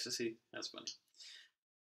ecstasy. That's funny.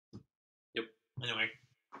 Yep. Anyway,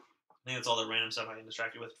 I think that's all the random stuff I can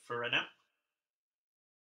distract you with for right now.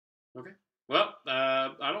 Okay. Well,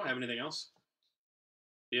 I don't have anything else.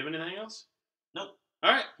 Do you have anything else? Nope.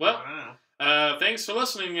 All right. Well, thanks for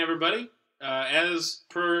listening, everybody. As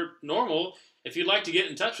per normal, if you'd like to get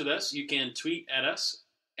in touch with us, you can tweet at us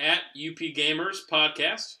at UP Gamers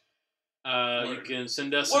Podcast. You can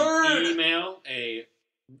send us an email, a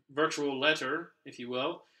virtual letter, if you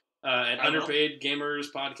will, at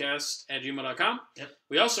underpaidgamerspodcast@gmail.com. Yep.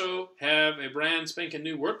 We also have a brand spanking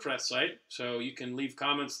new WordPress site, so you can leave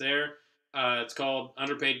comments there. It's called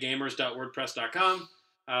underpaidgamers.wordpress.com.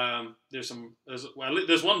 There's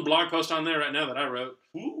one blog post on there right now that I wrote.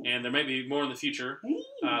 Ooh. And there may be more in the future.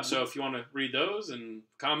 So if you want to read those and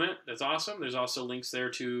comment, that's awesome. There's also links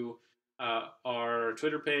there to our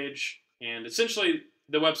Twitter page. And essentially,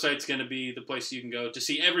 the website's going to be the place you can go to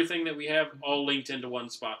see everything that we have all linked into one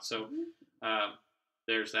spot. So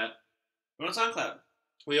there's that. We're on SoundCloud.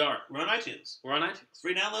 We are. We're on iTunes. We're on iTunes.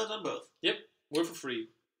 Free downloads on both. Yep. We're for free.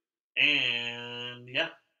 And yeah,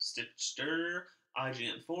 Stitcher,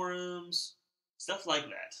 IGN forums, stuff like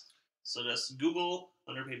that. So just Google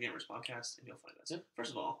Underpaid Gamers Podcast and you'll find us. Yep.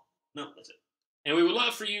 First of all, no, that's it. And we would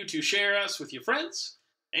love for you to share us with your friends.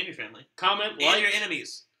 And your family. Comment, and like, your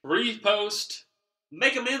enemies. Repost.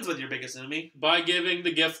 Make amends with your biggest enemy. By giving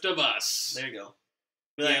the gift of us. There you go.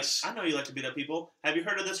 Be like, yes. I know you like to beat up people. Have you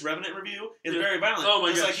heard of this Revenant review? It's very violent. Oh my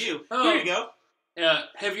gosh. gosh. Just like you. Oh. Here you go.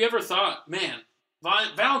 Have you ever thought, man,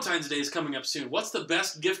 Valentine's Day is coming up soon. What's the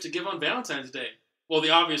best gift to give on Valentine's Day? Well,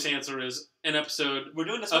 the obvious answer is an episode. We're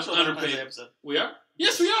doing a special Valentine's Day episode. We are?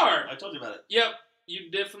 Yes, we are. I told you about it. Yep, you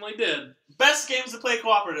definitely did. Best games to play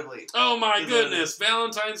cooperatively. Oh my goodness,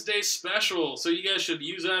 Valentine's Day special. So you guys should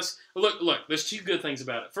use us. Look, there's two good things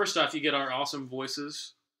about it. First off, you get our awesome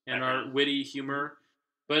voices and our witty humor.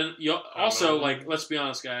 But you also, let's be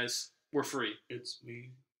honest, guys, we're free. It's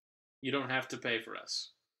me. You don't have to pay for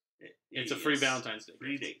us. It's a free Valentine's Day.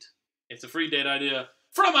 Free date. It's a free date idea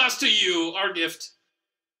from us to you, our gift.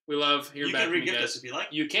 We love hearing You back can from you re-gift guys. us if you like.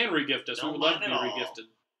 You can re-gift us. Don't We would love to mind be at all. re-gifted.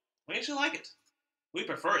 We actually like it. We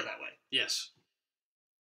prefer it that way. Yes.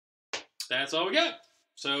 That's all we got.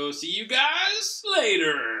 So see you guys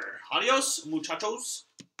later. Adios, muchachos.